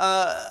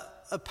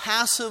a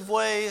passive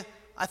way.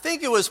 I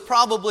think it was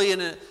probably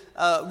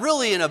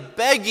really in a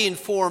begging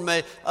form,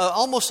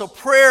 almost a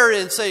prayer,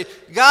 and say,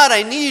 God,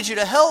 I need you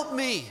to help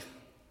me.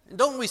 And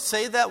don't we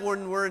say that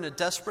when we're in a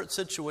desperate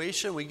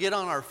situation? We get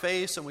on our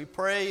face and we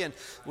pray and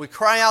we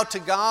cry out to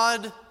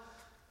God.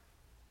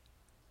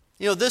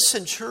 This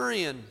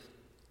centurion,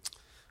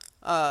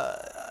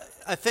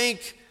 I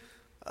think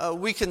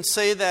we can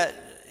say that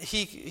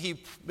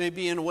he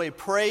maybe in a way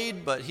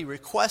prayed, but he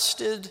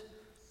requested.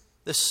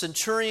 The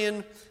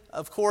centurion,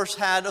 of course,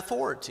 had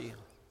authority.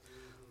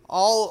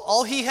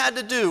 All he had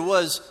to do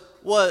was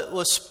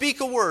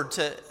speak a word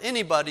to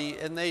anybody,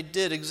 and they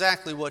did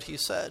exactly what he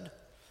said.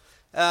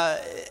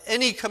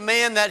 Any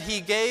command that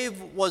he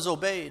gave was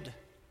obeyed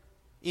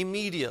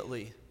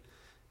immediately.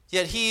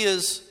 Yet he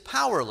is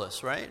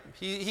powerless, right?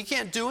 He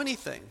can't do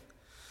anything.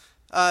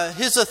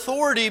 His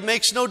authority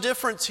makes no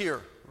difference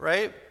here,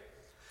 right?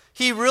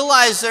 He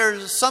realized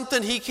there's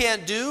something he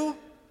can't do,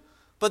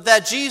 but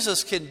that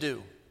Jesus can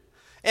do.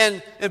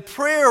 And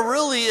prayer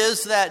really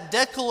is that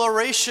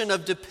declaration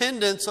of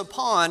dependence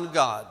upon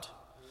God.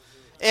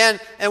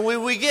 And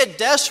when we get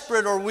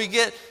desperate or we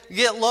get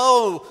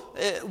low,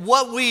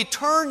 what we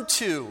turn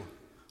to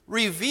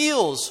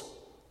reveals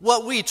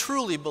what we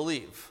truly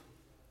believe.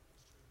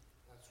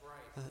 That's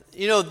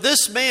right.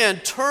 This man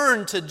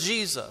turned to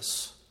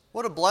Jesus.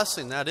 What a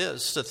blessing that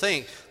is to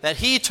think that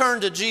he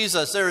turned to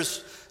Jesus.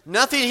 There's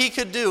nothing he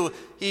could do.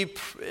 He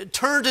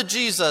turned to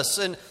Jesus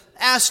and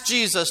asked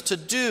Jesus to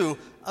do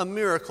a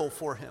miracle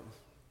for him.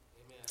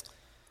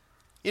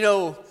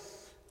 Amen.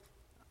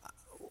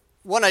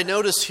 What I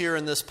notice here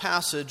in this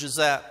passage is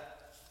that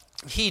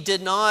he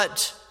did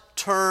not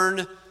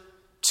turn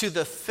to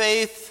the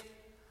faith,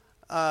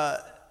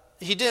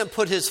 he didn't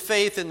put his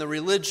faith in the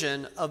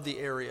religion of the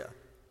area.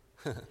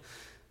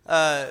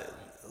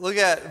 Look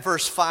at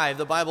verse 5.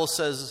 The Bible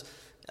says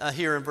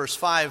here in verse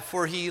 5,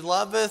 for he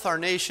loveth our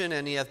nation,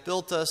 and he hath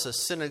built us a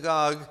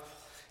synagogue.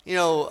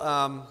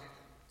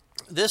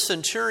 This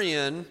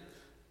centurion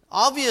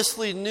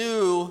obviously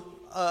knew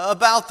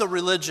about the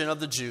religion of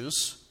the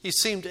Jews. He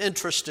seemed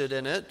interested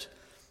in it.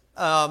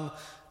 But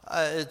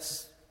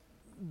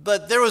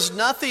there was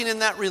nothing in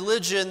that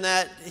religion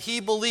that he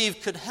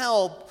believed could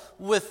help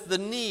with the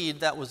need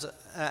that was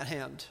at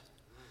hand.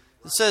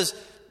 It says,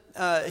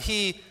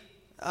 the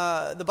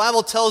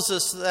Bible tells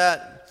us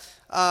that,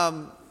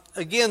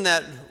 again,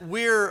 that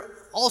we're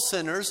all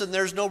sinners, and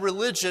there's no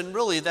religion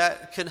really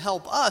that can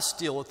help us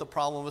deal with the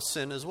problem of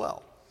sin as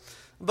well.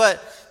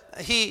 But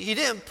he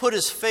didn't put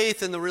his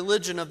faith in the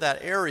religion of that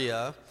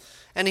area,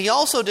 and he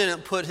also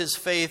didn't put his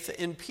faith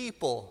in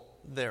people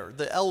there,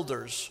 the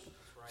elders.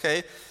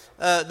 Okay,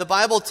 the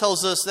Bible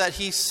tells us that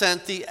he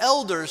sent the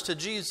elders to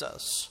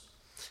Jesus,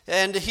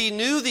 and he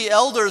knew the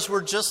elders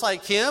were just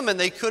like him, and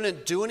they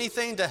couldn't do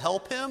anything to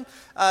help him.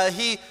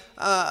 He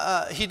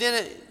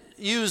didn't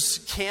use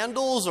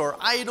candles or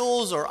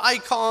idols or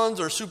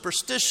icons or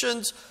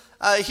superstitions.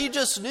 He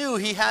just knew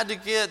he had to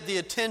get the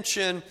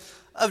attention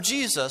of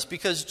Jesus,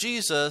 because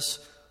Jesus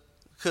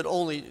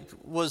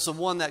was the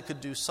one that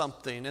could do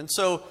something. And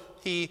so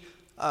he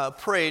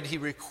prayed, he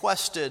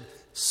requested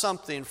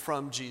something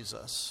from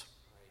Jesus.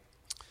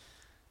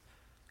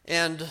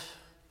 And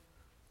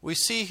we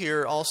see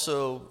here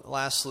also,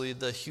 lastly,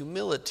 the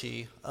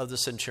humility of the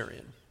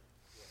centurion.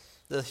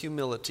 The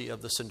humility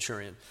of the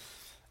centurion.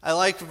 I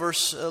like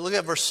look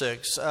at verse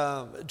 6.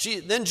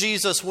 Then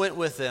Jesus went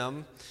with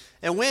them,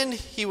 and when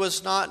he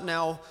was not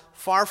now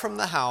far from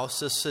the house,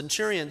 the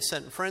centurion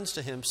sent friends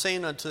to him,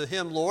 saying unto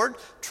him, Lord,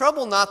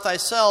 trouble not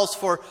thyself,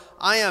 for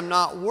I am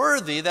not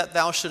worthy that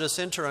thou shouldest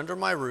enter under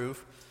my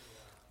roof.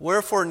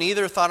 Wherefore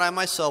neither thought I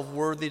myself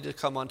worthy to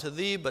come unto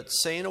thee, but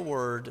saying a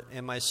word,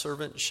 and my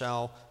servant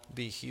shall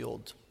be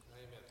healed.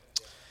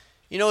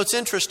 Amen. It's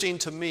interesting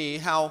to me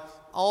how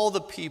all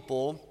the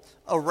people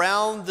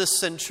around the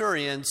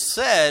centurion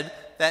said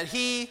that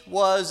he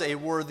was a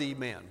worthy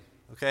man.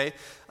 Okay?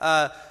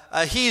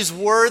 He's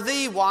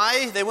worthy.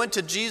 Why? They went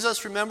to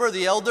Jesus, remember,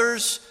 the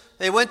elders?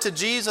 They went to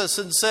Jesus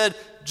and said,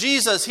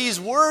 Jesus, he's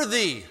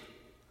worthy.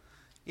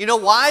 You know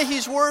why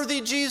he's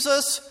worthy,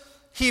 Jesus?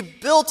 He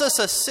built us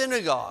a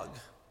synagogue.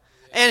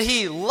 And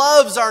he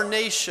loves our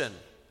nation.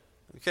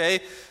 Okay?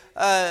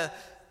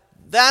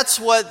 That's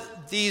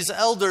what these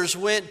elders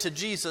went to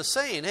Jesus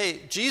saying.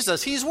 Hey,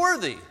 Jesus, he's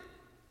worthy.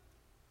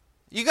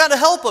 You got to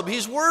help him.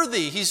 He's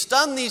worthy. He's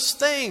done these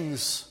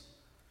things.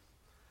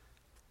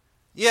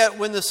 Yet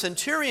when the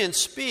centurion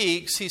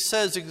speaks, he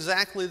says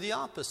exactly the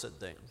opposite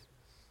thing.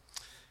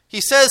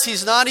 He says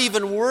he's not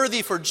even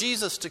worthy for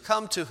Jesus to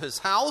come to his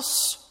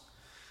house.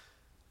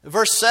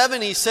 Verse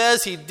 7, he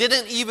says he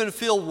didn't even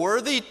feel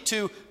worthy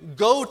to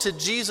go to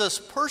Jesus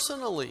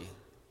personally.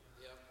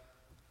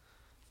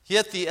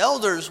 Yet the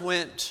elders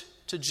went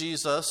to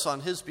Jesus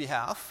on his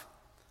behalf,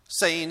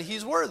 saying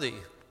he's worthy.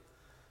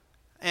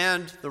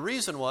 And the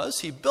reason was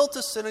he built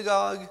a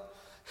synagogue,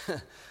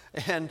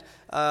 and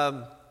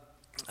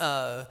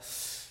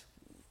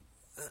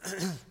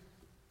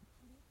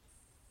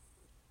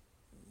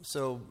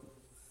so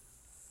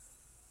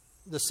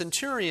the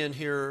centurion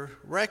here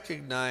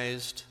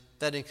recognized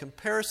that in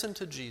comparison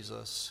to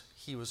Jesus,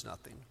 he was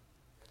nothing.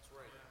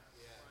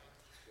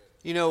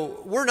 You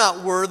know, we're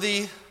not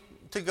worthy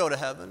to go to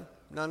heaven.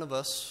 None of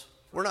us.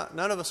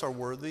 None of us are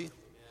worthy.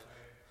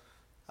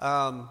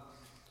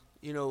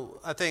 You know,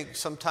 I think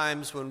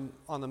sometimes when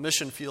on the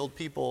mission field,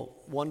 people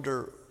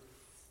wonder,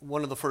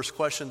 one of the first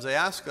questions they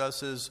ask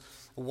us is,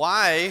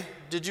 why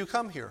did you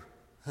come here?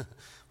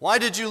 Why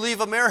did you leave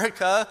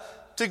America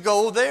to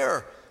go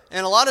there?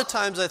 And a lot of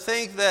times I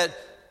think that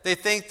they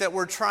think that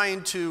we're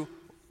trying to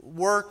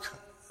work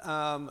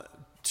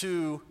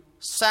to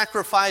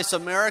sacrifice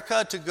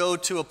America to go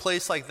to a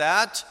place like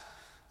that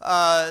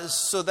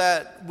so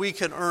that we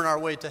can earn our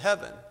way to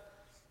heaven.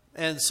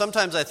 And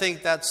sometimes I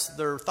think that's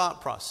their thought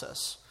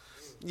process.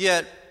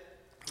 Yet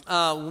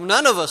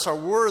none of us are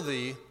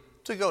worthy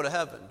to go to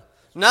heaven.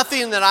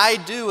 Nothing that I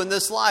do in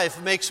this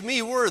life makes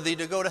me worthy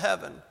to go to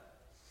heaven.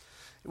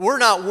 We're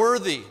not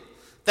worthy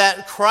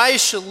that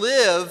Christ should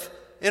live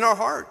in our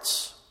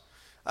hearts.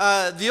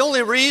 The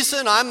only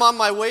reason I'm on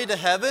my way to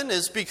heaven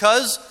is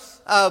because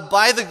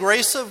by the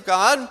grace of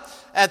God,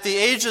 at the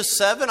age of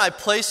 7, I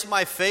placed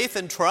my faith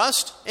and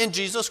trust in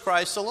Jesus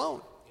Christ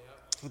alone.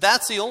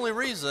 That's the only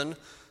reason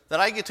that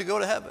I get to go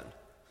to heaven.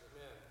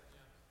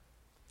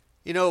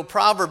 You know,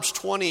 Proverbs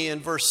 20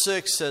 and verse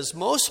 6 says,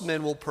 most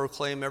men will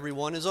proclaim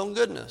everyone his own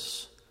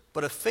goodness,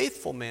 but a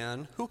faithful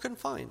man who can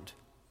find?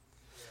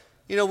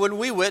 You know, when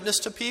we witness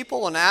to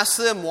people and ask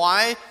them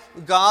why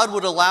God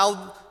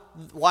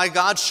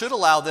should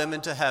allow them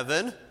into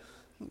heaven,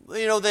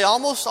 you know, they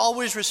almost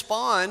always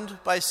respond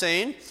by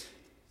saying,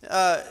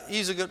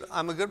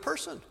 I'm a good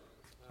person,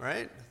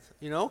 right?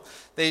 You know,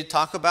 they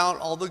talk about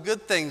all the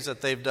good things that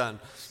they've done.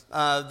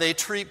 They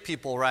treat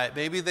people right.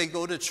 Maybe they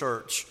go to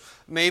church.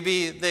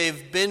 Maybe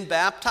they've been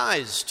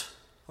baptized,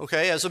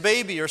 okay, as a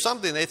baby or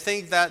something. They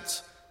think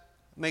that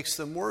makes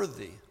them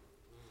worthy.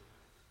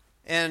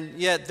 And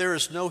yet there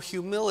is no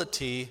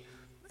humility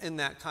in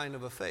that kind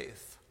of a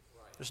faith.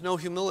 There's no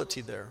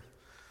humility there.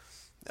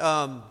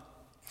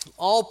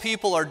 All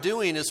people are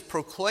doing is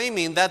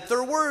proclaiming that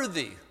they're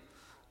worthy,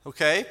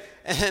 okay?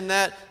 And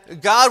that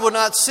God would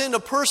not send a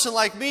person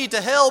like me to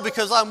hell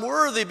because I'm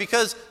worthy,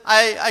 because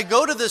I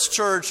go to this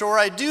church, or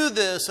I do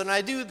this and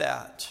I do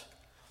that.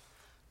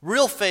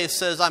 Real faith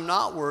says I'm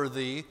not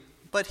worthy,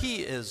 but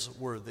he is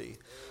worthy.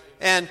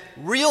 And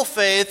real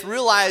faith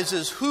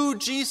realizes who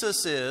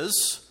Jesus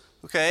is,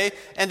 okay,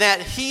 and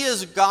that he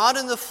is God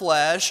in the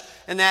flesh,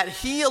 and that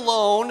he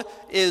alone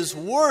is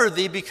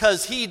worthy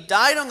because he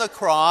died on the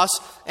cross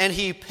and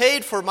he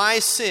paid for my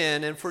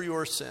sin and for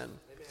your sin.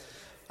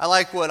 I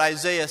like what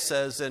Isaiah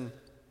says in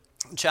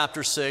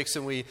chapter 6,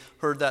 and we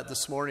heard that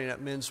this morning at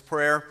men's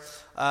prayer.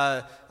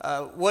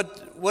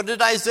 What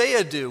did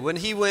Isaiah do when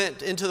he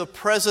went into the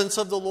presence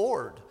of the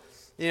Lord?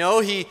 You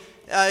know, he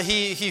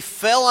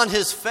fell on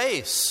his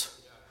face.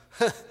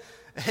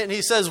 And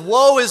he says,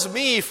 woe is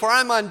me, for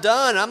I'm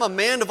undone. I'm a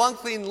man of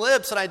unclean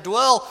lips, and I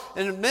dwell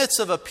in the midst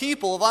of a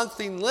people of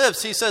unclean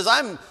lips. He says,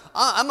 I'm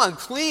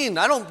unclean.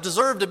 I don't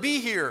deserve to be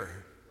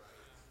here.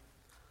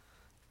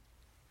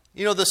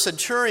 You know, the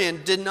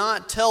centurion did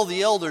not tell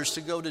the elders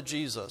to go to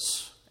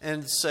Jesus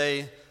and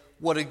say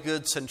what a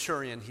good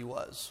centurion he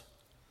was.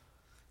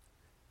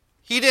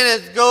 He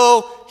didn't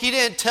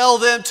tell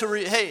them to,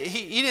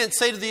 he didn't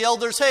say to the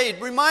elders, hey,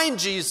 remind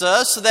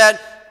Jesus that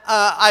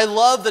I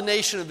love the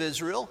nation of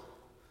Israel.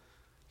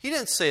 He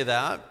didn't say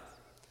that.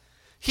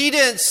 He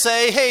didn't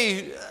say,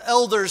 hey,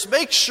 elders,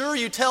 make sure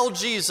you tell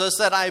Jesus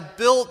that I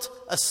built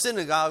a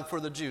synagogue for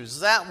the Jews.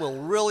 That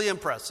will really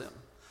impress him.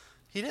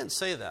 He didn't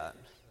say that.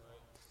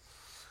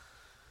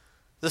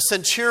 The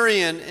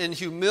centurion in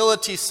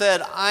humility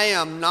said, I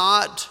am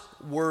not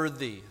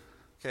worthy.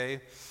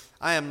 Okay?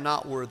 I am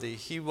not worthy.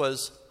 He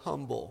was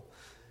humble.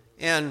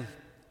 And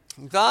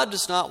God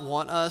does not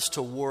want us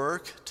to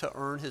work to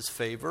earn his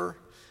favor.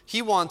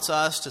 He wants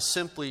us to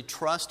simply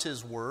trust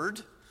his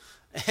word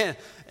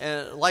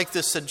And like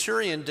the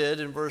centurion did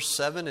in verse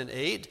 7 and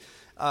 8,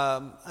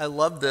 I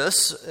love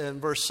this. In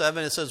verse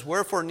 7 it says,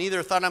 "Wherefore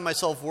neither thought I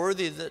myself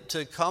worthy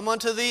to come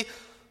unto thee,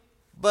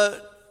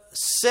 but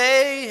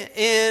say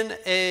in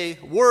a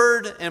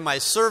word, and my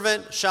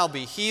servant shall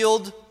be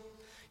healed."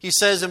 He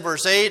says in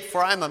verse 8,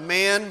 "For I am a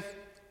man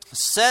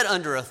set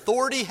under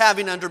authority,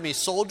 having under me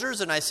soldiers,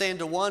 and I say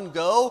unto one,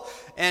 Go,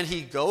 and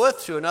he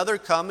goeth, to another,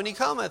 Come, and he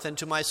cometh, and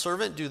to my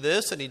servant, Do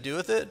this, and he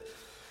doeth it."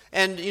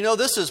 And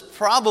this is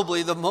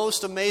probably the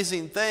most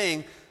amazing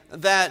thing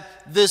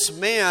that this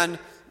man,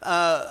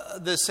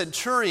 the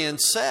centurion,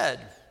 said.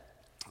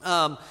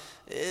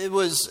 It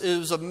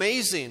was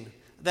amazing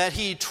that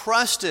he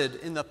trusted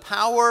in the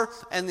power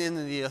and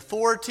in the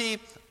authority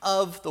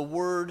of the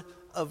Word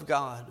of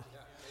God.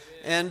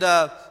 And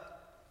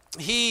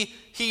he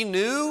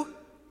knew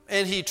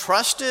and he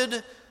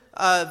trusted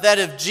that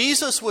if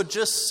Jesus would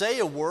just say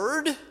a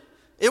word,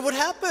 it would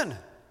happen.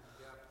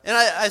 And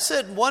I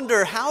said,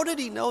 wonder, how did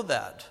he know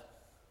that?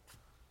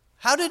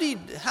 How did he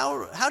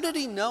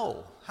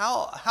know?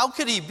 How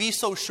could he be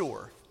so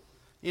sure?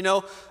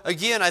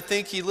 Again, I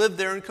think he lived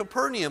there in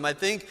Capernaum. I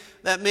think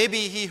that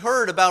maybe he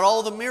heard about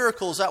all the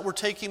miracles that were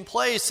taking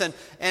place. And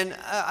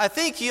I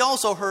think he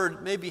also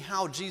heard maybe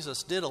how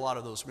Jesus did a lot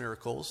of those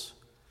miracles.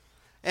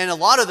 And a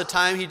lot of the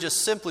time, he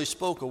just simply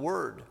spoke a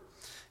word.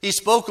 He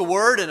spoke a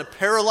word and a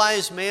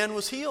paralyzed man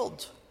was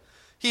healed.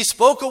 He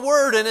spoke a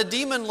word and a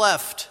demon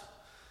left.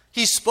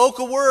 He spoke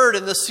a word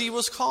and the sea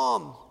was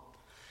calm.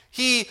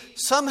 He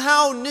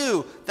somehow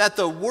knew that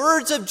the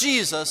words of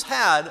Jesus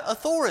had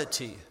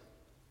authority.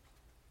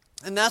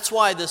 And that's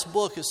why this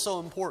book is so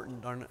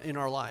important in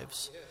our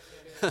lives.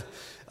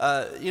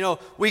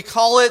 We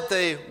call it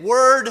the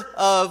Word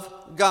of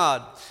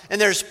God. And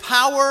there's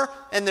power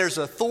and there's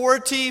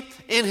authority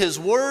in His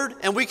Word.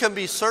 And we can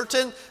be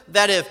certain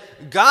that if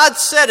God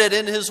said it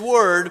in His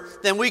Word,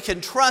 then we can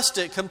trust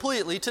it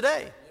completely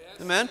today.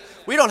 Amen?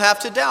 We don't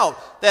have to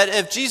doubt that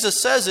if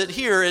Jesus says it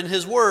here in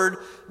His Word,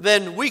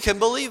 then we can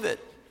believe it.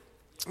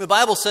 The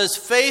Bible says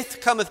faith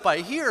cometh by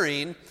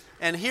hearing,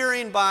 and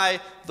hearing by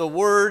the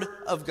Word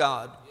of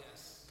God.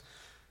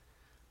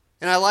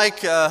 And I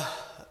like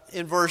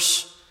in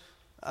verse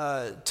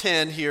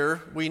 10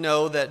 here, we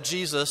know that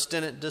Jesus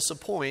didn't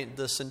disappoint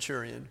the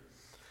centurion.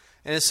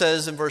 And it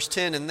says in verse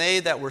 10, "And they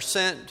that were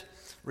sent,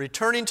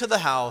 returning to the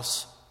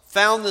house,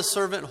 found the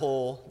servant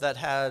whole that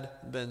had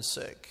been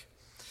sick."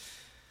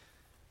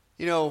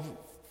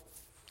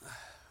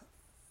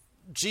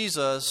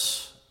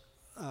 Jesus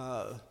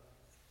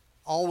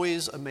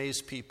always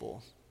amazed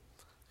people.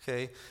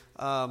 Okay?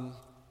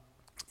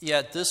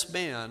 Yet this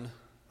man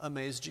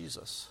amazed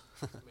Jesus.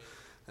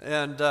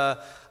 And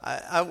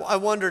I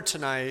wonder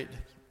tonight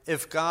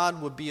if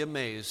God would be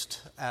amazed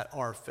at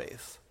our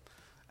faith,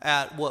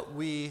 at what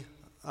we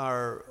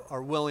are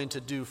willing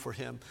to do for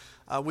Him.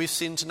 We've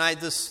seen tonight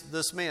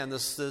this man,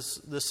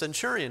 this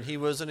centurion. He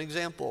was an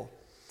example.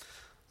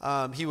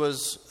 He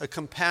was a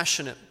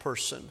compassionate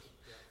person.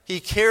 He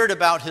cared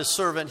about his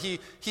servant.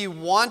 He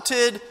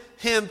wanted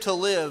him to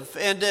live.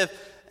 And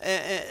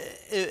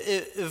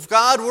if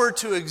God were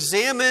to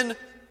examine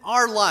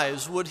our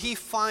lives, would He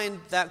find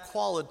that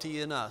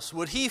quality in us?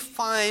 Would He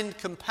find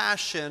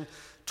compassion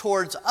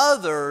towards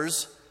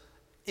others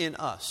in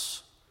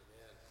us?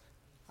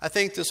 I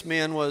think this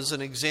man was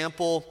an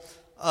example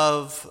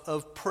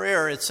of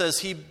prayer. It says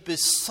he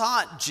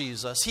besought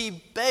Jesus. He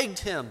begged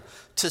Him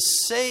to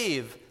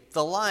save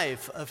the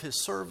life of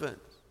His servant.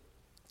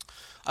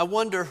 I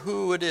wonder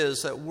who it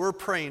is that we're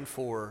praying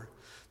for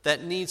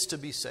that needs to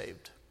be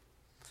saved.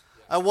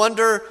 I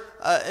wonder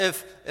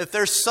if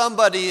there's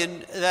somebody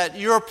that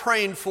you're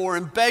praying for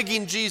and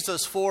begging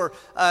Jesus for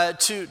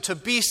to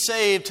be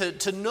saved,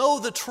 to know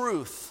the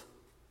truth,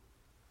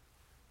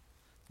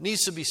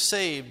 needs to be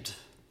saved.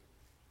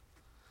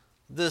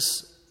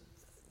 This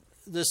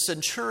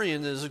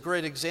centurion is a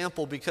great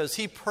example because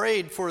he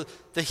prayed for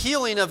the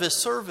healing of his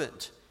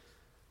servant.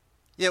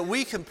 Yet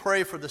we can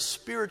pray for the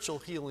spiritual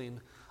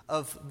healing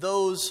of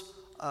those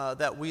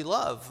that we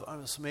love.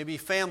 Maybe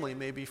family,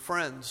 maybe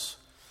friends.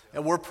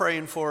 And we're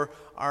praying for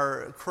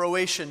our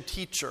Croatian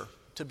teacher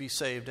to be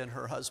saved and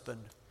her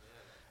husband.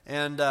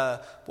 And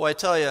boy, I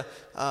tell you,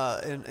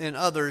 and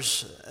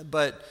others,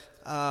 but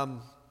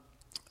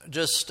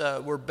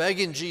we're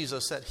begging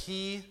Jesus that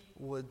He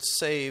would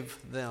save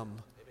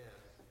them.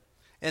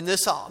 And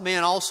this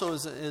man also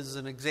is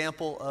an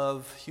example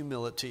of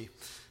humility.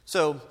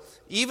 So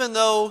even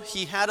though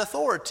he had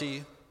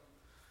authority,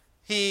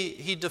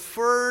 he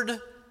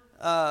deferred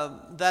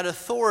that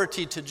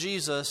authority to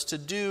Jesus to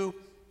do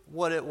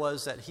what it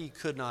was that he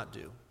could not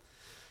do.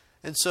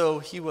 And so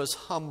he was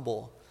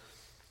humble.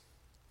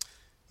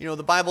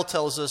 The Bible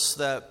tells us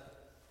that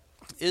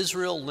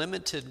Israel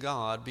limited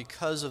God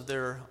because of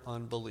their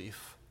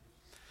unbelief.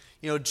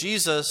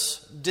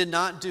 Jesus did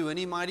not do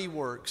any mighty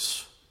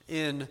works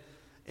in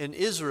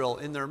Israel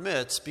in their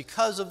midst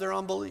because of their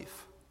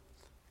unbelief.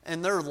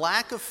 And their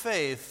lack of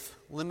faith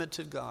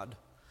limited God.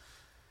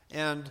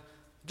 And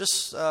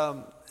just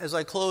as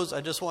I close,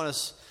 I just want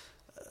to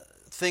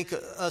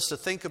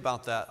think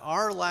about that.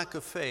 Our lack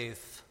of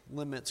faith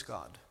limits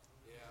God.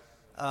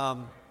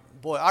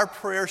 Our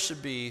prayer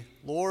should be,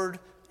 Lord,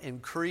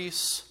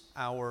 increase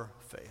our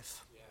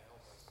faith.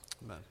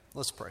 Amen.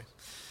 Let's pray.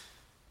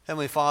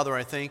 Heavenly Father,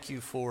 I thank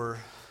you for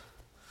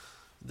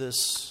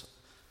this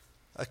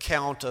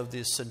account of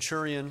the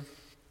centurion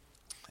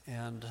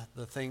and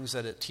the things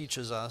that it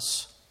teaches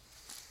us.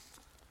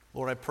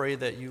 Lord, I pray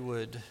that you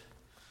would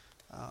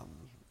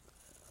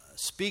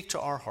speak to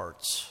our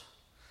hearts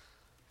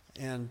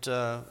and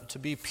to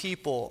be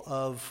people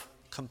of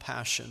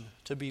compassion,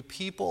 to be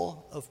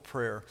people of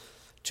prayer,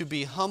 to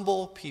be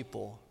humble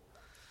people,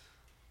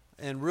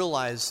 and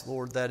realize,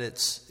 Lord, that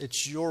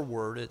it's your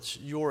word, it's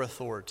your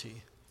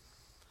authority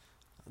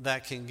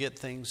that can get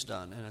things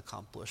done and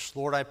accomplished.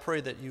 Lord, I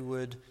pray that you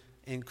would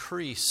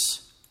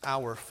increase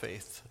our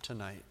faith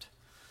tonight.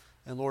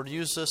 And Lord,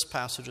 use this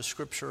passage of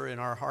Scripture in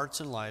our hearts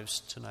and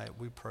lives tonight,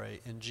 we pray.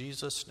 In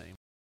Jesus' name.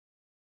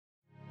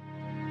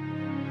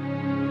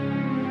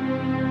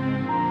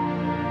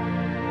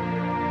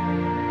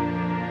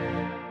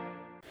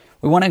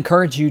 We want to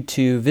encourage you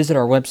to visit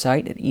our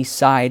website at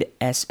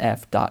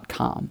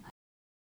eastsidesf.com.